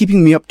keeps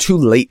keeping me up too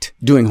late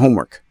doing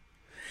homework.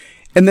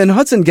 And then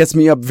Hudson gets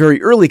me up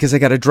very early because I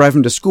got to drive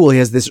him to school. He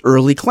has this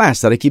early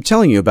class that I keep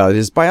telling you about,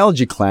 his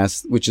biology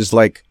class, which is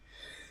like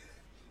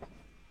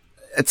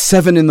at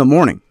 7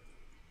 a.m.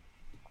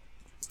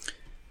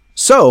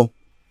 So,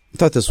 I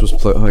thought this was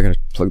I gotta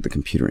plug the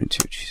computer in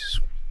too. Jesus.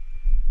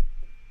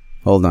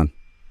 Hold on.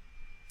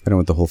 I don't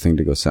want the whole thing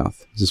to go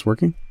south. Is this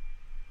working?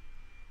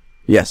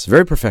 Yes,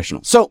 very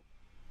professional. So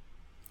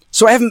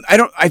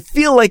I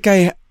feel like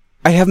I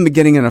haven't been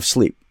getting enough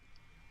sleep.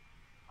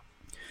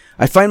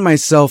 I find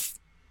myself,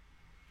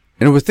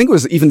 and I would think it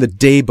was even the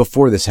day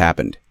before this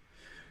happened.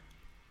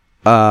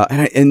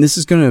 And this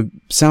is gonna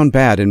sound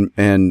bad,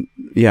 and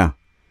yeah.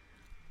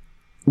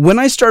 when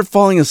I start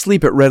falling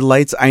asleep at red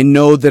lights, I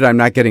know that I'm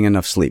not getting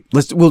enough sleep.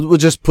 We'll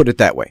just put it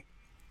that way.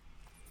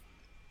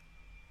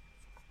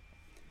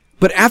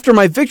 But after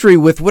my victory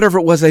with whatever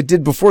it was I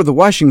did before the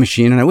washing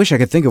machine, and I wish I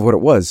could think of what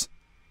it was.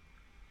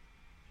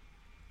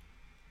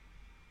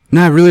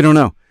 No, I really don't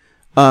know.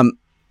 And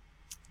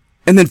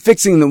then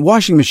fixing the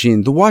washing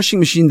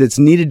machine that's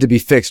needed to be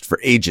fixed for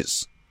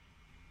ages.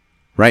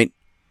 Right?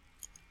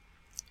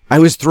 I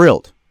was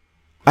thrilled.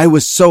 I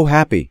was so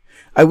happy.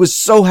 I was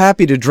so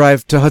happy to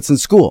drive to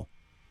Hudson's school.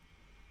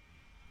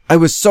 I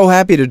was so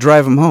happy to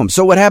drive him home.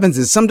 So what happens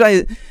is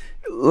sometimes,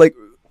 like,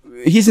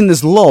 he's in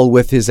this lull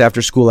with his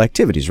after-school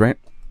activities, right?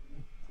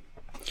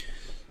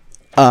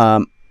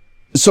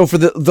 So for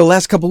the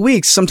last couple of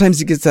weeks, sometimes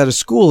he gets out of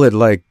school at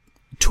like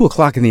 2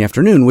 o'clock in the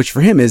afternoon, which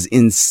for him is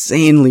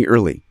insanely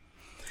early.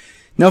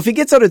 Now, if he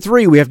gets out at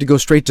 3, we have to go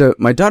straight to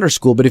my daughter's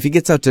school. But if he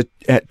gets out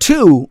at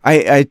 2,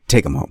 I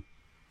take him home.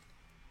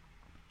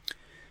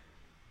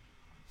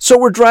 So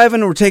we're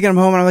driving and we're taking him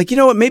home. And I'm like, you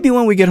know what? Maybe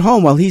when we get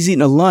home, while he's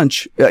eating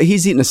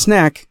he's eating a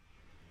snack.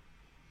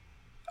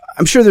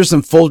 I'm sure there's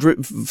some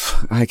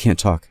I can't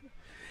talk.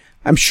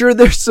 I'm sure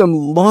there's some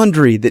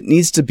laundry that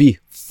needs to be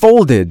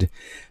folded.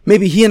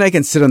 Maybe he and I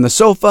can sit on the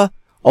sofa.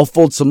 I'll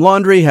fold some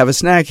laundry, have a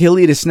snack. He'll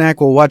eat a snack.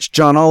 We'll watch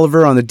John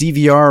Oliver on the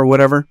DVR or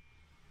whatever.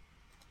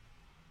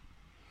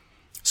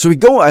 So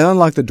I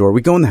unlock the door.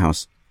 We go in the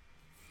house.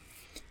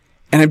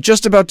 And I'm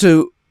just about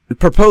to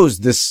propose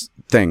this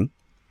thing.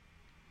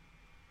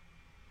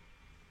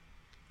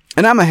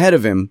 And I'm ahead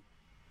of him.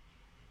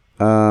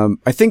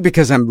 I think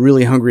because I'm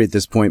really hungry at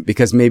this point,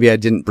 because maybe I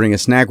didn't bring a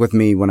snack with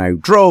me when I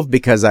drove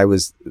because I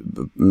was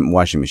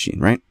washing machine,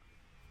 right?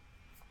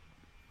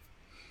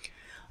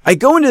 I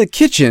go into the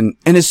kitchen,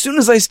 and as soon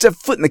as I step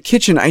foot in the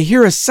kitchen, I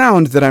hear a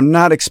sound that I'm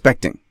not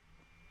expecting.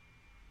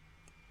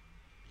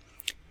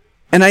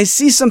 And I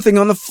see something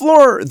on the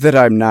floor that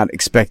I'm not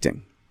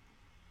expecting.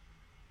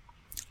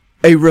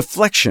 A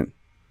reflection.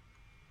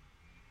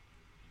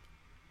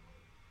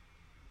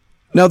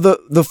 Now,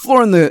 the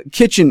floor in the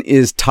kitchen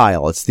is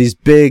tile. It's these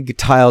big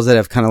tiles that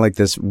have kind of like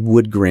this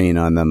wood grain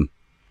on them.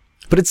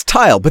 But it's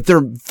tile, but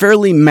they're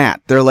fairly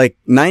matte. They're like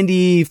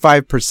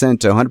 95%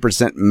 to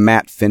 100%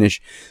 matte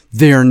finish.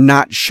 They're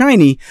not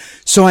shiny.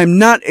 So I'm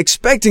not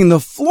expecting the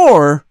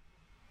floor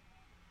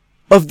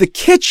of the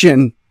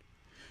kitchen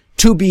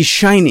to be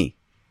shiny.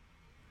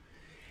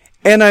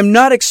 And I'm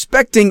not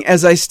expecting,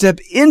 as I step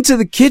into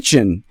the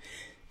kitchen,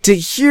 to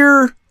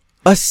hear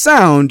a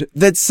sound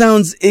that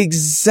sounds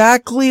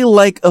exactly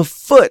like a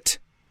foot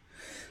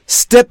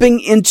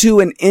stepping into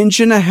 1.5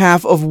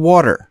 inches of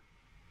water.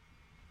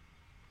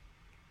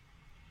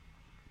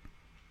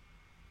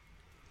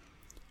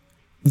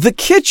 The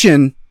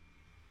kitchen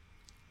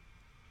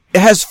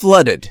has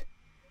flooded,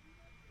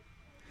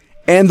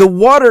 and the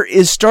water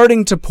is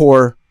starting to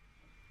pour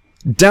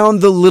down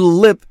the little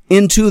lip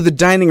into the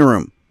dining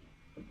room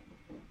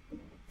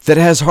that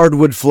has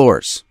hardwood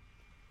floors.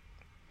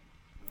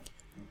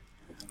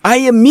 I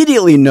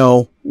immediately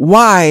know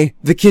why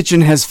the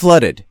kitchen has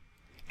flooded,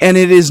 and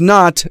it is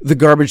not the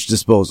garbage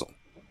disposal.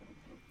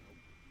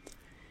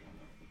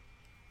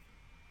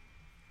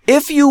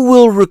 If you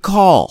will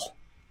recall,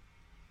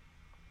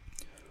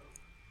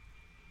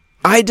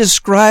 I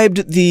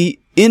described the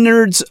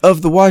innards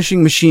of the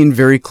washing machine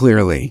very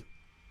clearly.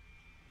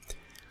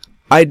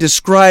 I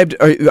described...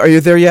 Are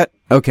you there yet?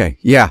 Okay,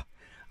 yeah.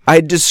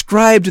 I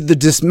described the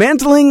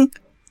dismantling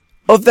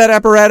of that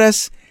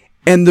apparatus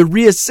and the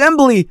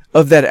reassembly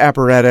of that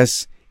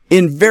apparatus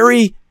in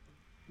very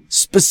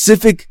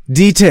specific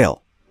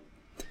detail.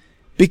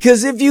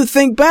 Because if you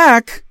think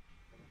back,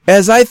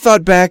 as I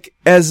thought back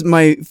as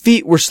my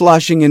feet were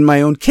sloshing in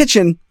my own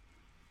kitchen,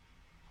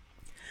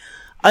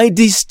 I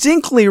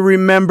distinctly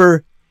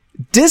remember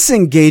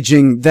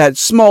disengaging that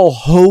small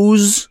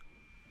hose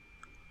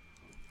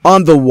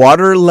on the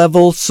water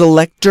level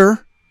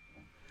selector,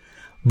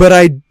 but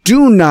I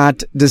do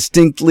not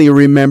distinctly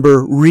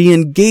remember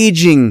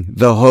re-engaging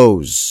the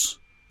hose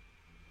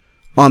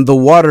on the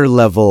water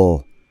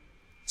level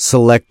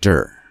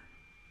selector.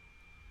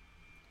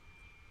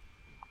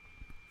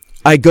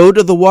 I go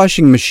to the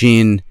washing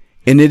machine,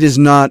 and it is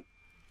not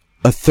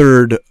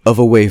 1/3 of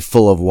a way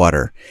full of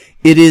water.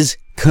 It is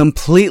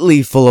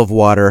completely full of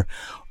water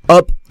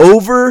up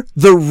over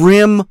the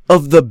rim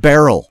of the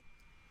barrel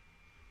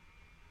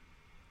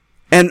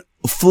and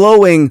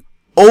flowing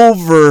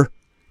over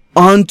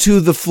onto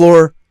the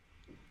floor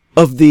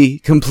of the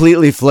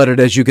completely flooded,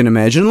 as you can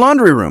imagine,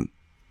 laundry room.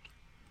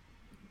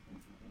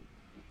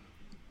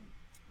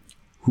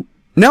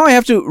 Now I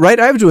have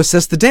to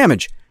assess the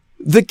damage.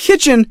 The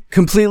kitchen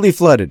completely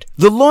flooded.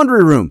 The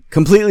laundry room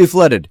completely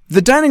flooded.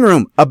 The dining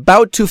room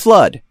about to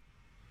flood.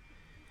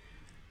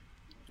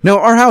 Now,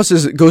 our house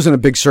goes in a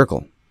big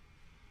circle.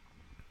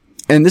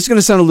 And this is going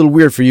to sound a little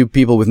weird for you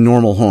people with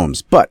normal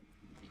homes, but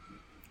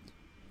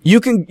you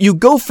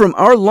go from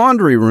our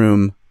laundry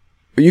room,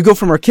 you go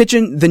from our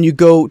kitchen, then you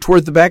go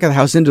toward the back of the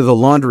house into the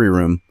laundry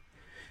room.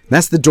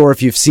 That's the door.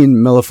 If you've seen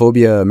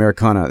Melophobia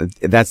Americana,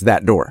 that's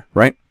that door,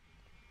 right?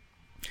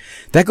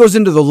 That goes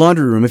into the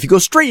laundry room. If you go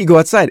straight, you go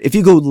outside. If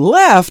you go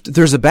left,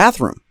 there's a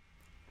bathroom.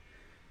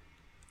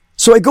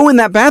 So I go in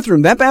that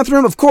bathroom. That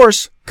bathroom, of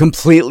course,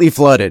 completely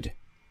flooded.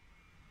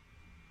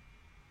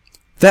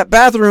 That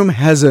bathroom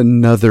has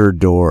another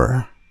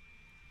door.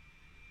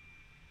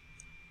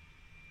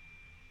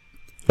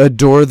 A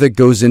door that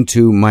goes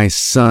into my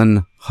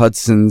son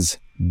Hudson's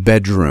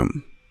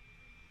bedroom.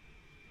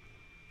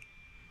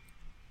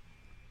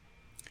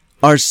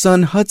 Our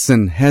son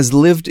Hudson has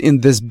lived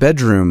in this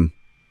bedroom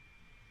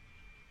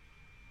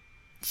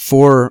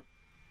for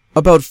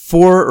about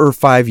 4 or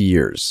 5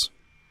 years,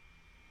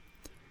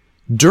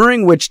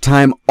 during which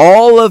time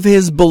all of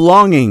his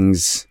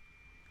belongings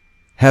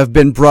have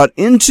been brought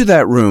into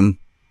that room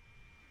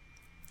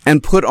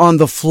and put on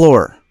the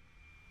floor.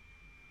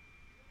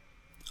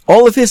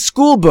 All of his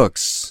school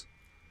books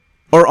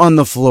are on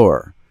the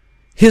floor.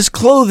 His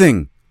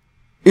clothing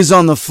is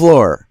on the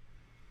floor.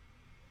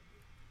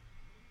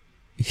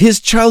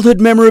 His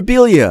childhood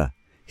memorabilia,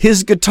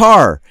 his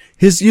guitar,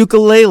 his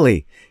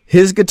ukulele,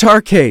 his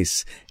guitar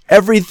case,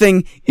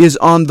 everything is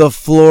on the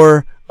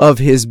floor of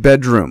his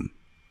bedroom.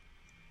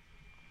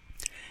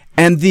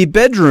 And the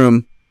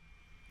bedroom,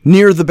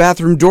 near the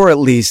bathroom door at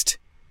least,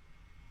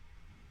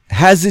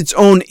 has its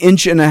own 1.5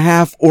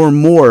 inches or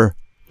more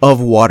of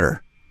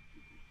water.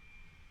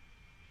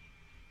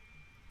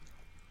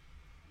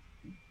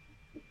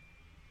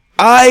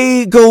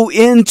 I go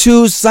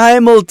into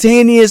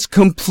simultaneous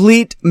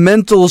complete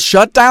mental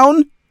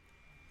shutdown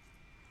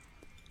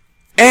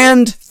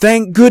and,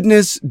 thank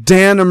goodness,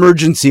 Dan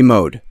emergency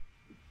mode.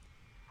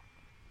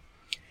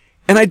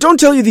 And I don't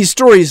tell you these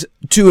stories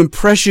to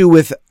impress you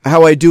with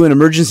how I do in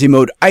emergency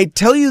mode. I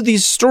tell you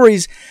these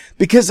stories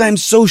because I'm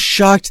so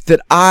shocked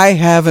that I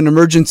have an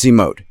emergency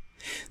mode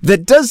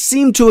that does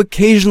seem to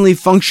occasionally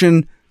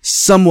function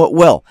somewhat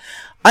well.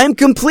 I'm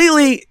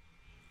completely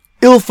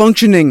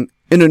ill-functioning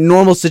in a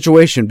normal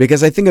situation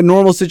because I think a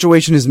normal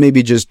situation is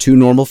maybe just too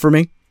normal for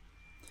me.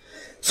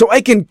 So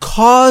I can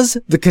cause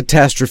the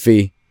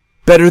catastrophe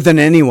better than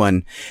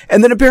anyone.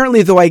 And then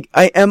apparently, though, I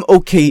am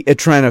okay at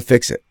trying to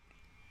fix it.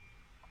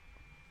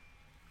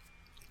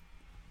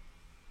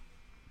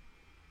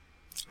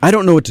 I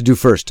don't know what to do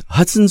first.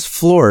 Hudson's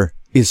floor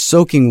is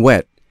soaking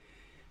wet.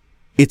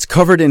 It's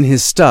covered in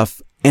his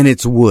stuff, and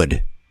it's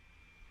wood.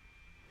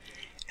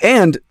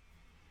 And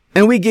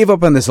we gave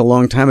up on this a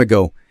long time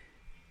ago.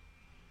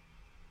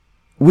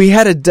 We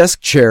had a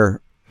desk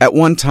chair at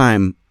one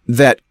time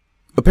that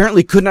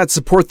apparently could not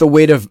support the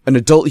weight of an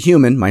adult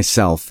human,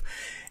 myself,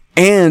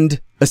 and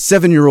a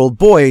 7-year-old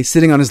boy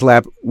sitting on his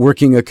lap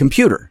working a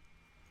computer.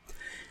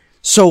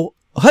 So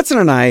Hudson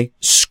and I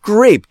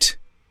scraped,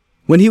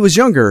 when he was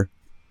younger,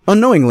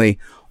 unknowingly,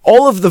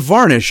 all of the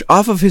varnish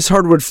off of his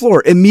hardwood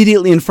floor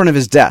immediately in front of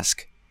his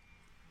desk.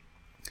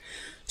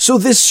 So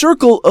this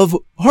circle of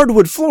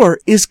hardwood floor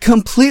is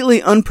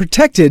completely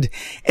unprotected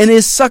and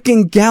is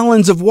sucking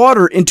gallons of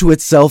water into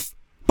itself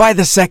by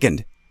the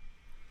second.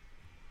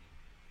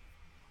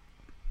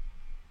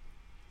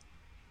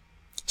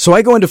 So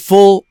I go into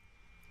full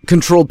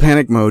controlled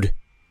panic mode.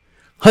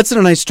 Hudson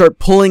and I start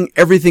pulling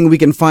everything we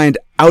can find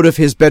out of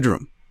his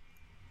bedroom.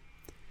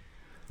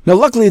 Now,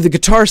 luckily, the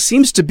guitar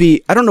seems to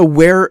be, I don't know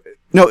where,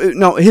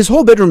 no, his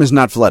whole bedroom is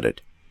not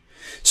flooded.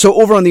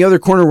 So over on the other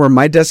corner where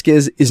my desk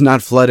is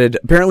not flooded.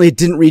 Apparently it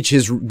didn't reach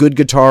his good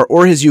guitar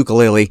or his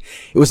ukulele.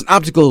 It was an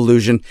optical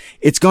illusion.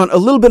 It's gone a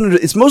little bit under,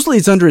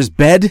 it's under his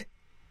bed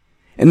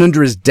and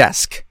under his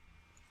desk.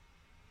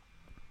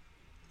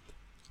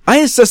 I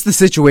assess the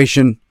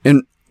situation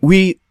and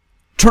we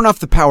turn off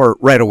the power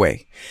right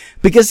away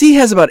because he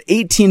has about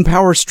 18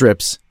 power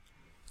strips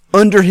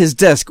under his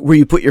desk where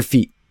you put your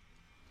feet.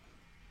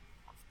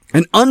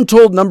 And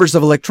untold numbers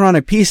of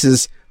electronic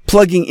pieces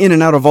plugging in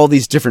and out of all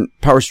these different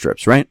power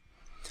strips, right?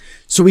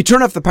 So we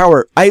turn off the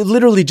power. I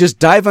literally just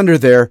dive under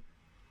there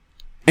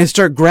and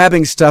start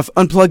grabbing stuff,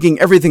 unplugging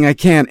everything I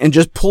can, and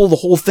just pull the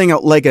whole thing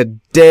out like a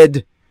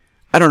dead,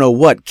 I don't know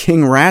what,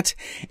 king rat,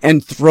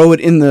 and throw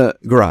it in the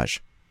garage.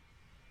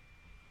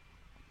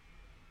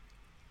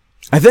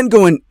 I then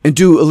go in and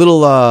do a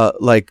little,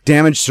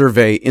 damage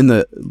survey in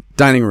the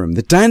dining room.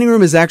 The dining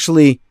room is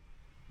actually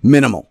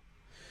minimal.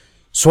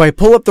 So I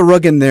pull up the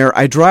rug in there,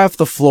 I dry off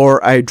the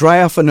floor, I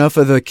dry off enough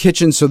of the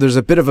kitchen so there's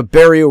a bit of a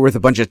barrier with a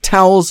bunch of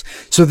towels,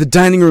 so the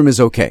dining room is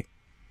okay.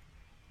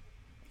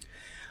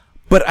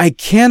 But I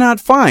cannot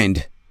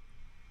find,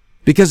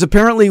 because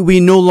apparently we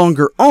no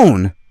longer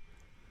own,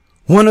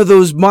 one of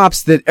those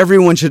mops that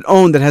everyone should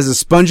own that has a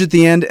sponge at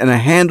the end and a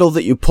handle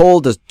that you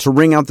pull to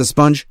wring out the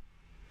sponge.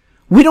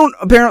 We don't,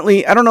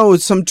 apparently, I don't know,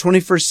 it's some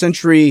 21st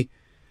century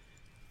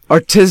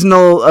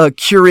artisanal,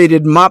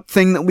 curated mop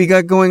thing that we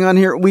got going on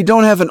here. We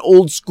don't have an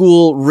old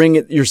school ring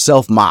it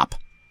yourself mop.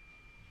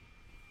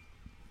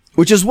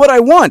 Which is what I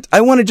want.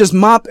 I want to just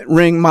mop,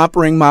 ring, mop,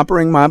 ring, mop,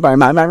 ring, mop, mop,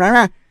 mop, mop,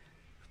 mop.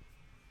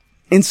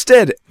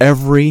 Instead,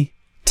 every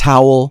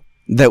towel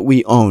that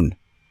we own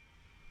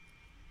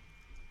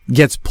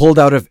gets pulled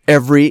out of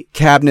every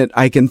cabinet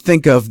I can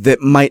think of that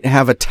might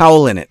have a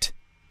towel in it.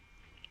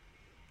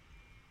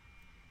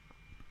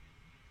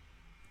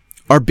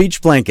 Our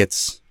beach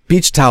blankets,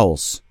 beach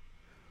towels.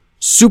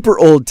 Super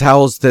old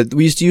towels that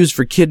we used to use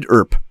for kid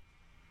erp.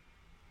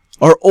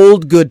 Our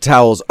old good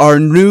towels, our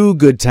new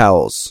good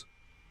towels.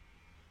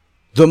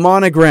 The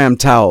monogram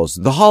towels,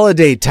 the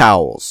holiday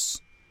towels.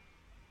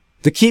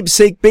 The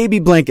keepsake baby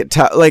blanket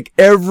towel. Like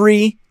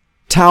every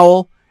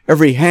towel,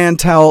 every hand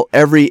towel,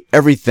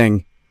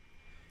 everything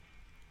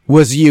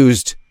was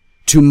used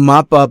to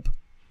mop up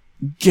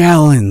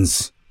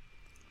gallons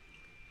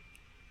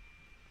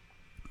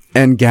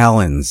and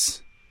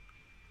gallons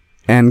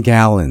and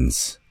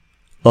gallons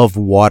of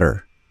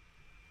water.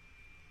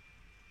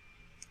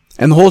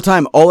 And the whole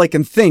time, all I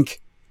can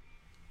think,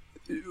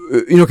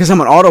 because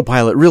I'm an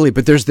autopilot, really,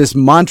 but there's this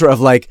mantra of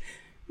like,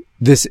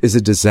 this is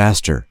a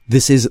disaster.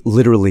 This is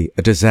literally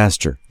a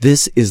disaster.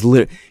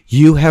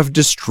 You have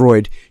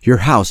destroyed your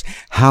house.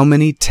 How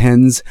many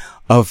tens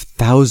of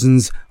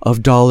thousands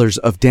of dollars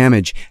of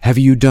damage have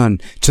you done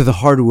to the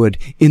hardwood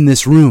in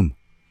this room?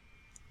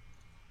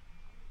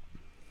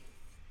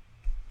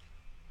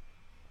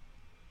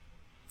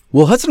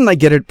 Well, Hudson and I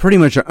get it pretty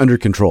much under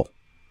control.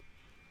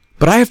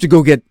 But I have to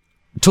go get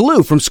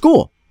Toulouse from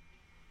school.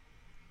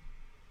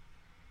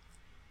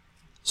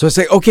 So I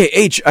say, okay,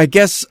 H, I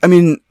don't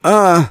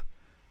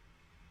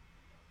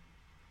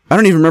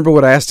even remember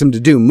what I asked him to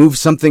do. Move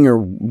something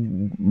or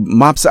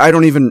mops. I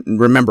don't even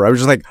remember. I was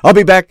just like, I'll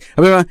be back.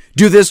 I'm going to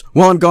do this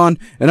while I'm gone.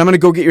 And I'm going to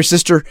go get your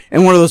sister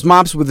and one of those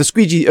mops with a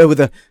squeegee,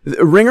 with a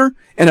wringer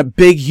and a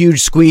big,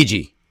 huge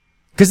squeegee.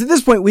 Because at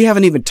this point, we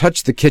haven't even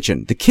touched the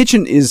kitchen. The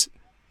kitchen is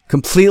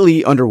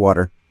completely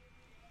underwater.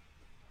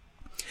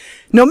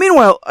 Now,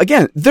 meanwhile,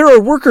 again, there are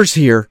workers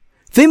here.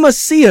 They must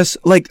see us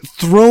like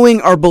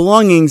throwing our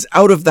belongings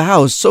out of the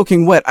house,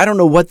 soaking wet. I don't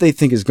know what they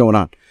think is going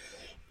on.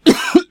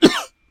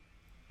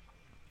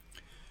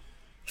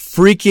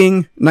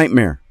 Freaking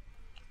nightmare.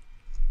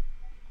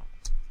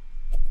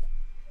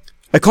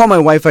 I call my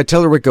wife. I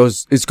tell her what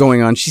is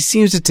going on. She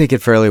seems to take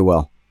it fairly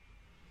well.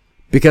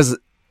 Because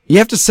you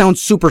have to sound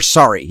super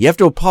sorry. You have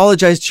to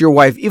apologize to your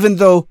wife, even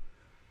though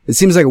it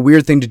seems like a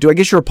weird thing to do. I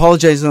guess you're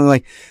apologizing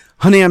like,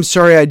 honey, I'm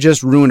sorry I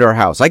just ruined our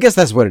house. I guess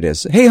that's what it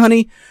is. Hey,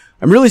 honey,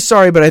 I'm really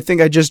sorry, but I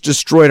think I just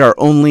destroyed our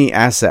only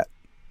asset.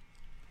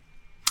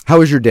 How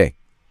was your day?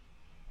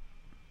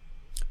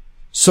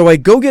 So I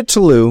go get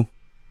Toulouse.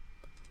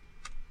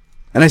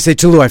 And I say,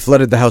 Toulouse, I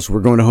flooded the house.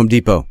 We're going to Home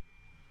Depot.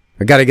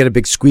 I got to get a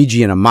big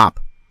squeegee and a mop.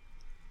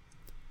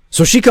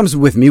 So she comes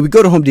with me. We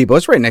go to Home Depot.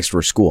 It's right next to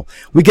her school.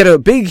 We get a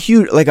big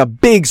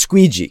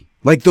squeegee.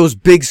 Like those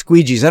big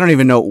squeegees. I don't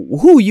even know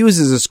who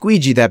uses a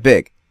squeegee that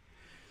big.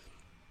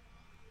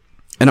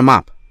 And a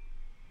mop.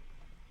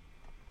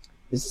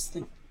 Is this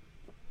thing?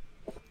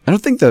 I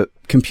don't think the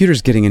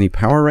computer's getting any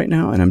power right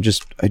now. And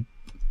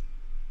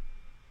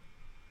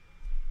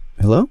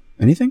Hello?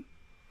 Anything?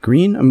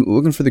 Green? I'm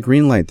looking for the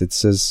green light that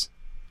says...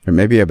 Or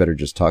maybe I better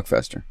just talk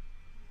faster.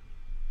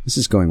 This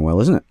is going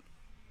well, isn't it?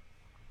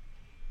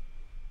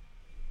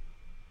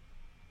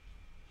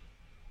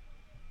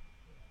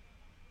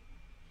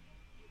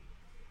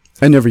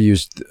 I never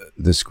used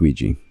the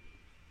squeegee.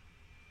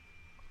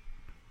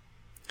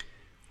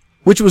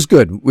 Which was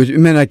good. It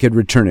meant I could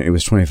return it. It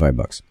was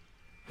 $25.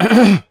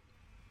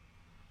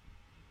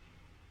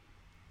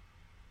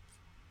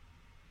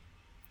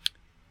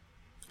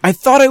 I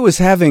thought I was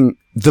having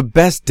the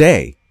best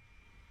day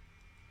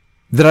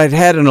that I'd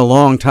had in a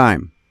long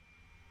time.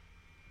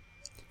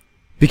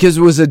 Because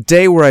it was a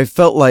day where I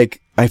felt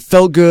like I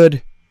felt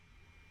good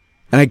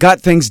and I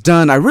got things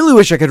done. I really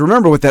wish I could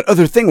remember what that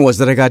other thing was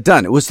that I got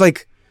done. It was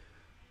like,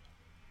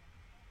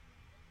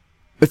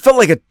 it felt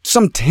like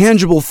some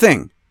tangible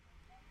thing.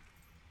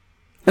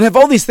 And I have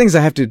all these things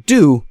I have to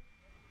do.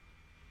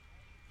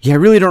 Yeah, I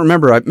really don't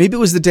remember. Maybe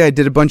it was the day I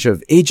did a bunch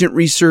of agent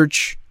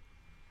research.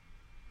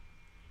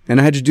 And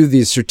I had to do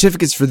these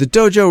certificates for the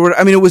dojo.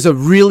 I mean, it was a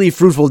really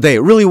fruitful day.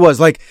 It really was.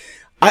 Like,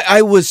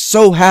 I was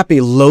so happy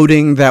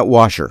loading that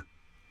washer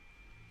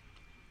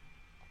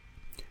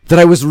that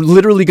I was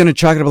literally going to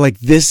chalk it up like,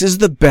 this is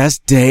the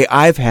best day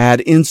I've had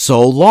in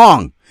so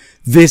long.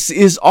 This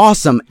is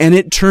awesome. And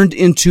it turned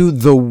into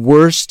the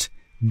worst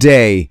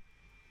day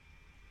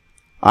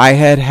I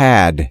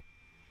had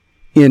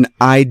in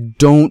I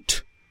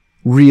don't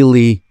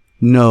really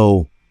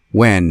know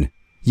when.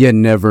 You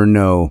never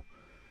know.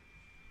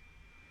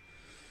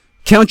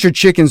 Count your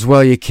chickens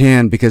while you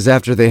can, because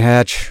after they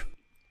hatch,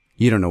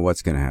 you don't know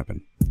what's going to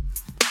happen.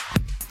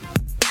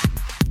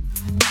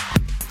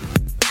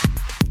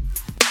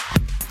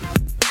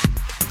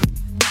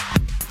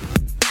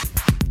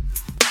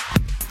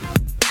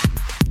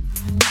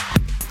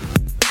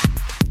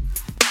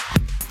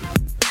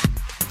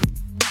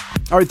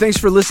 All right, thanks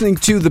for listening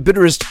to The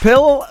Bitterest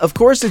Pill. Of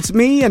course, it's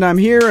me, and I'm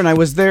here, and I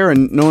was there,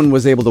 and no one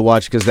was able to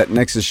watch because that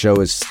Nexus show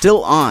is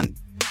still on.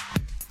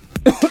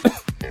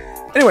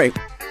 Anyway,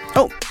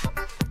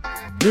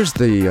 there's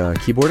the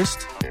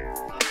keyboardist.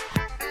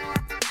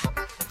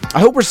 I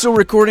hope we're still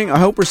recording. I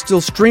hope we're still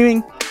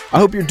streaming. I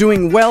hope you're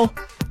doing well.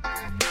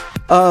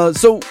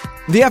 So,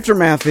 the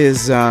aftermath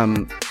is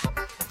no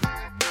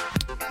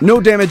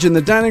damage in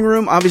the dining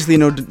room. Obviously,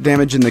 no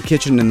damage in the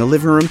kitchen and the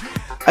living room.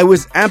 I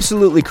was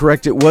absolutely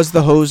correct. It was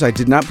the hose. I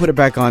did not put it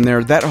back on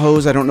there. That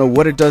hose, I don't know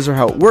what it does or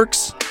how it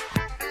works,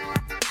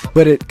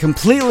 but it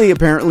completely,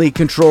 apparently,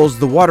 controls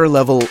the water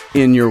level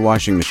in your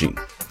washing machine.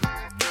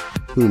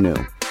 Who knew?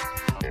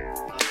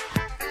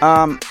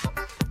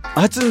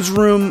 Hudson's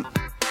room.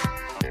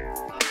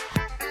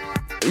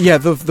 Yeah,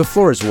 the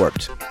floor is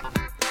warped.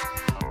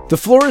 The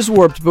floor is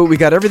warped, but we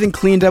got everything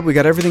cleaned up. We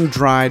got everything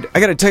dried.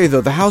 I gotta tell you,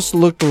 though, the house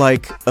looked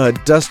like a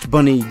dust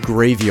bunny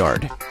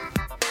graveyard.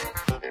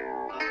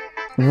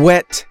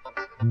 Wet,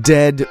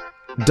 dead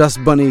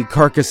dust bunny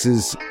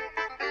carcasses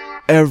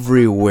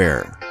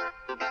everywhere.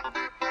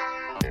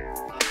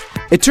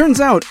 It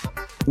turns out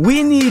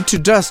we need to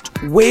dust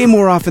way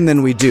more often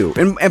than we do.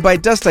 And by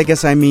dust, I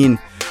guess I mean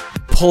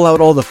pull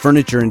out all the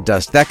furniture and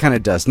dust. That kind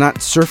of dust. Not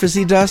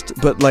surfacey dust,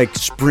 but like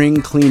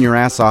spring clean your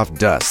ass off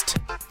dust.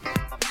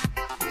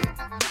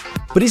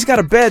 But he's got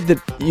a bed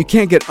that you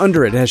can't get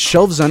under it. It has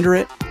shelves under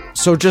it.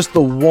 So just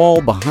the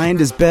wall behind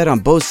his bed on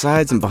both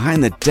sides and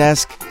behind the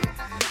desk.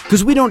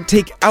 Because we don't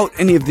take out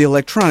any of the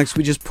electronics.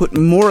 We just put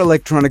more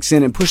electronics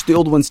in and push the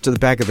old ones to the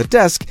back of the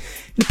desk.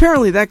 And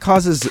apparently that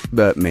causes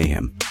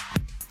mayhem.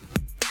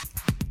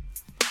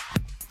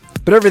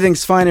 But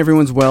everything's fine.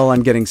 Everyone's well.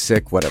 I'm getting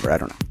sick. Whatever. I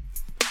don't know.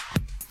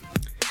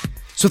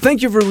 So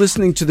thank you for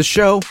listening to the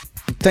show.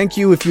 Thank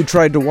you if you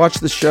tried to watch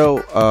the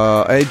show.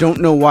 I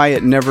don't know why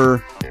it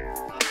never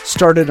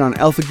started on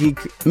Alpha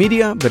Geek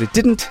Media, but it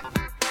didn't.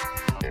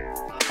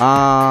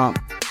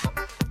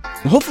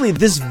 Hopefully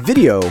this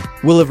video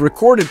will have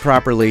recorded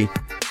properly,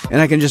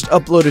 and I can just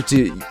upload it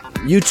to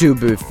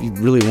YouTube if you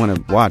really want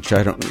to watch.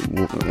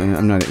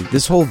 I'm not.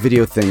 This whole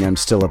video thing, I'm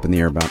still up in the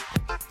air about.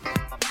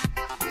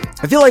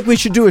 I feel like we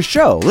should do a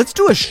show. Let's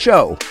do a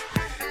show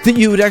that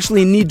you would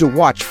actually need to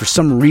watch for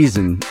some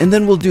reason, and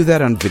then we'll do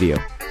that on video.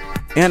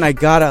 And I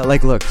gotta,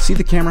 look, see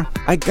the camera?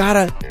 I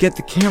gotta get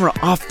the camera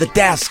off the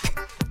desk.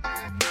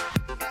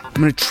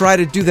 I'm going to try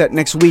to do that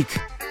next week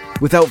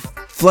without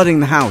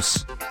flooding the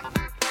house.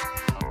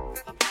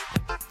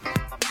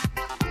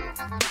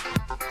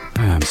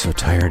 I'm so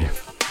tired.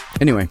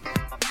 Anyway,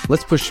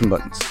 let's push some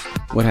buttons.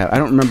 What happened? I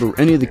don't remember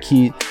any of the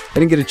keys. I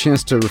didn't get a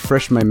chance to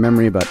refresh my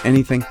memory about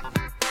anything.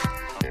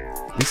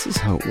 This is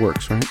how it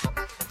works, right?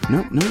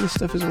 No, none of this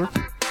stuff is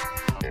working.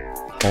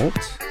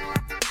 Alt?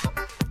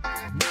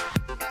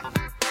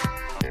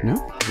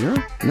 No? Zero?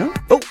 No?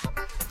 Oh!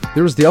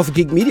 There was the Alpha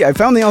Geek Media. I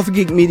found the Alpha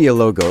Geek Media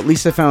logo. At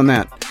least I found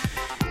that.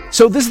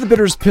 So this is the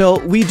Bitters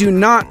Pill. We do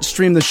not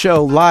stream the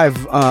show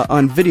live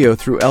on video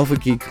through Alpha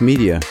Geek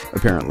Media,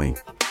 apparently.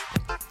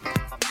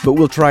 But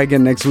we'll try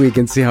again next week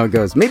and see how it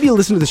goes. Maybe you'll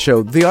listen to the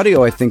show. The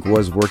audio, I think,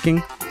 was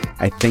working.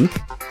 I think.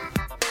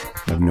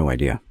 I have no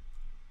idea.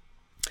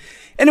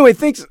 Anyway,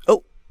 thanks.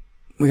 Oh,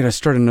 we gotta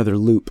start another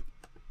loop.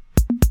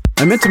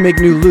 I meant to make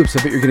new loops.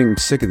 I bet you're getting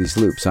sick of these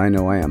loops. I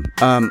know I am.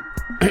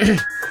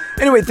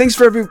 Anyway, thanks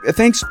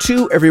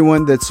to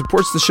everyone that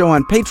supports the show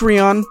on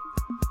Patreon.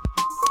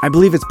 I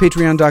believe it's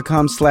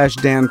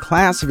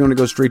patreon.com/DanClass if you want to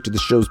go straight to the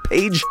show's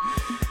page.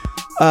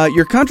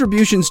 Your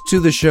contributions to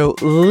the show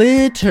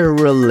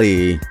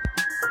literally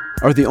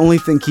are the only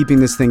thing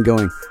keeping this thing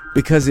going.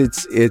 Because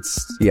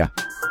yeah.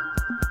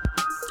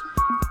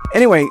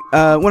 Anyway,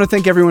 I want to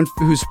thank everyone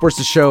who supports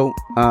the show.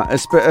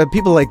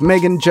 People like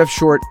Megan, Jeff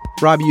Short,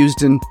 Rob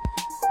Usden,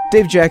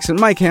 Dave Jackson,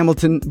 Mike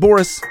Hamilton,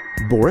 Boris,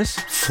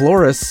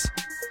 Flores,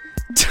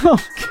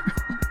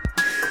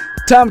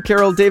 Tom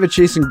Carroll, David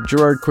Chase, and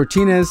Gerard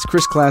Cortinez,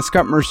 Chris Class,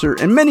 Scott Mercer,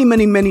 and many,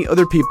 many, many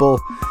other people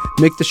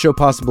make the show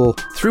possible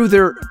through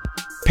their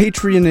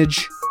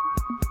patronage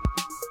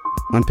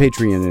on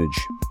Patreonage.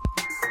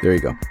 There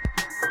you go.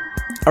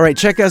 All right,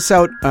 check us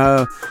out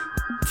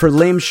for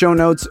lame show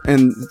notes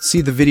and see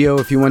the video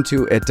if you want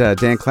to at at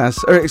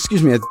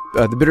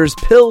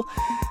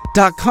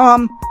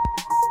thebitterspill.com.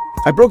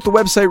 I broke the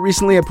website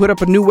recently. I put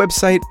up a new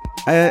website.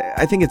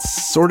 I think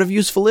it's sort of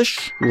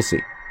useful-ish. We'll see.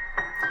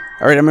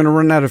 All right, I'm going to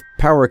run out of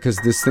power because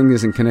this thing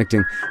isn't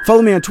connecting.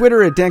 Follow me on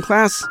Twitter at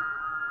DanClass.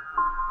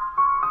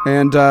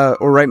 And,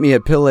 or write me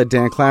at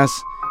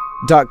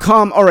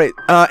pill@danclass.com. All right,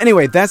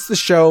 anyway, that's the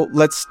show.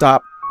 Let's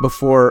stop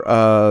before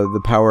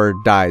the power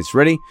dies.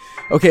 Ready?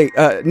 Okay,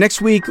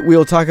 next week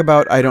we'll talk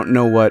about I don't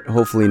know what,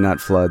 hopefully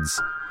not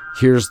floods.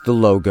 Here's the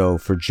logo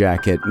for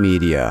Jacket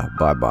Media.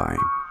 Bye-bye.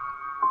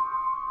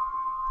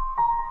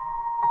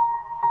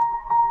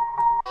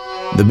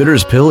 The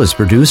Bitters Pill is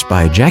produced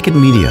by Jacket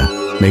Media,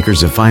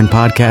 makers of fine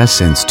podcasts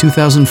since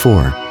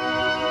 2004.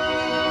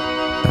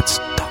 That's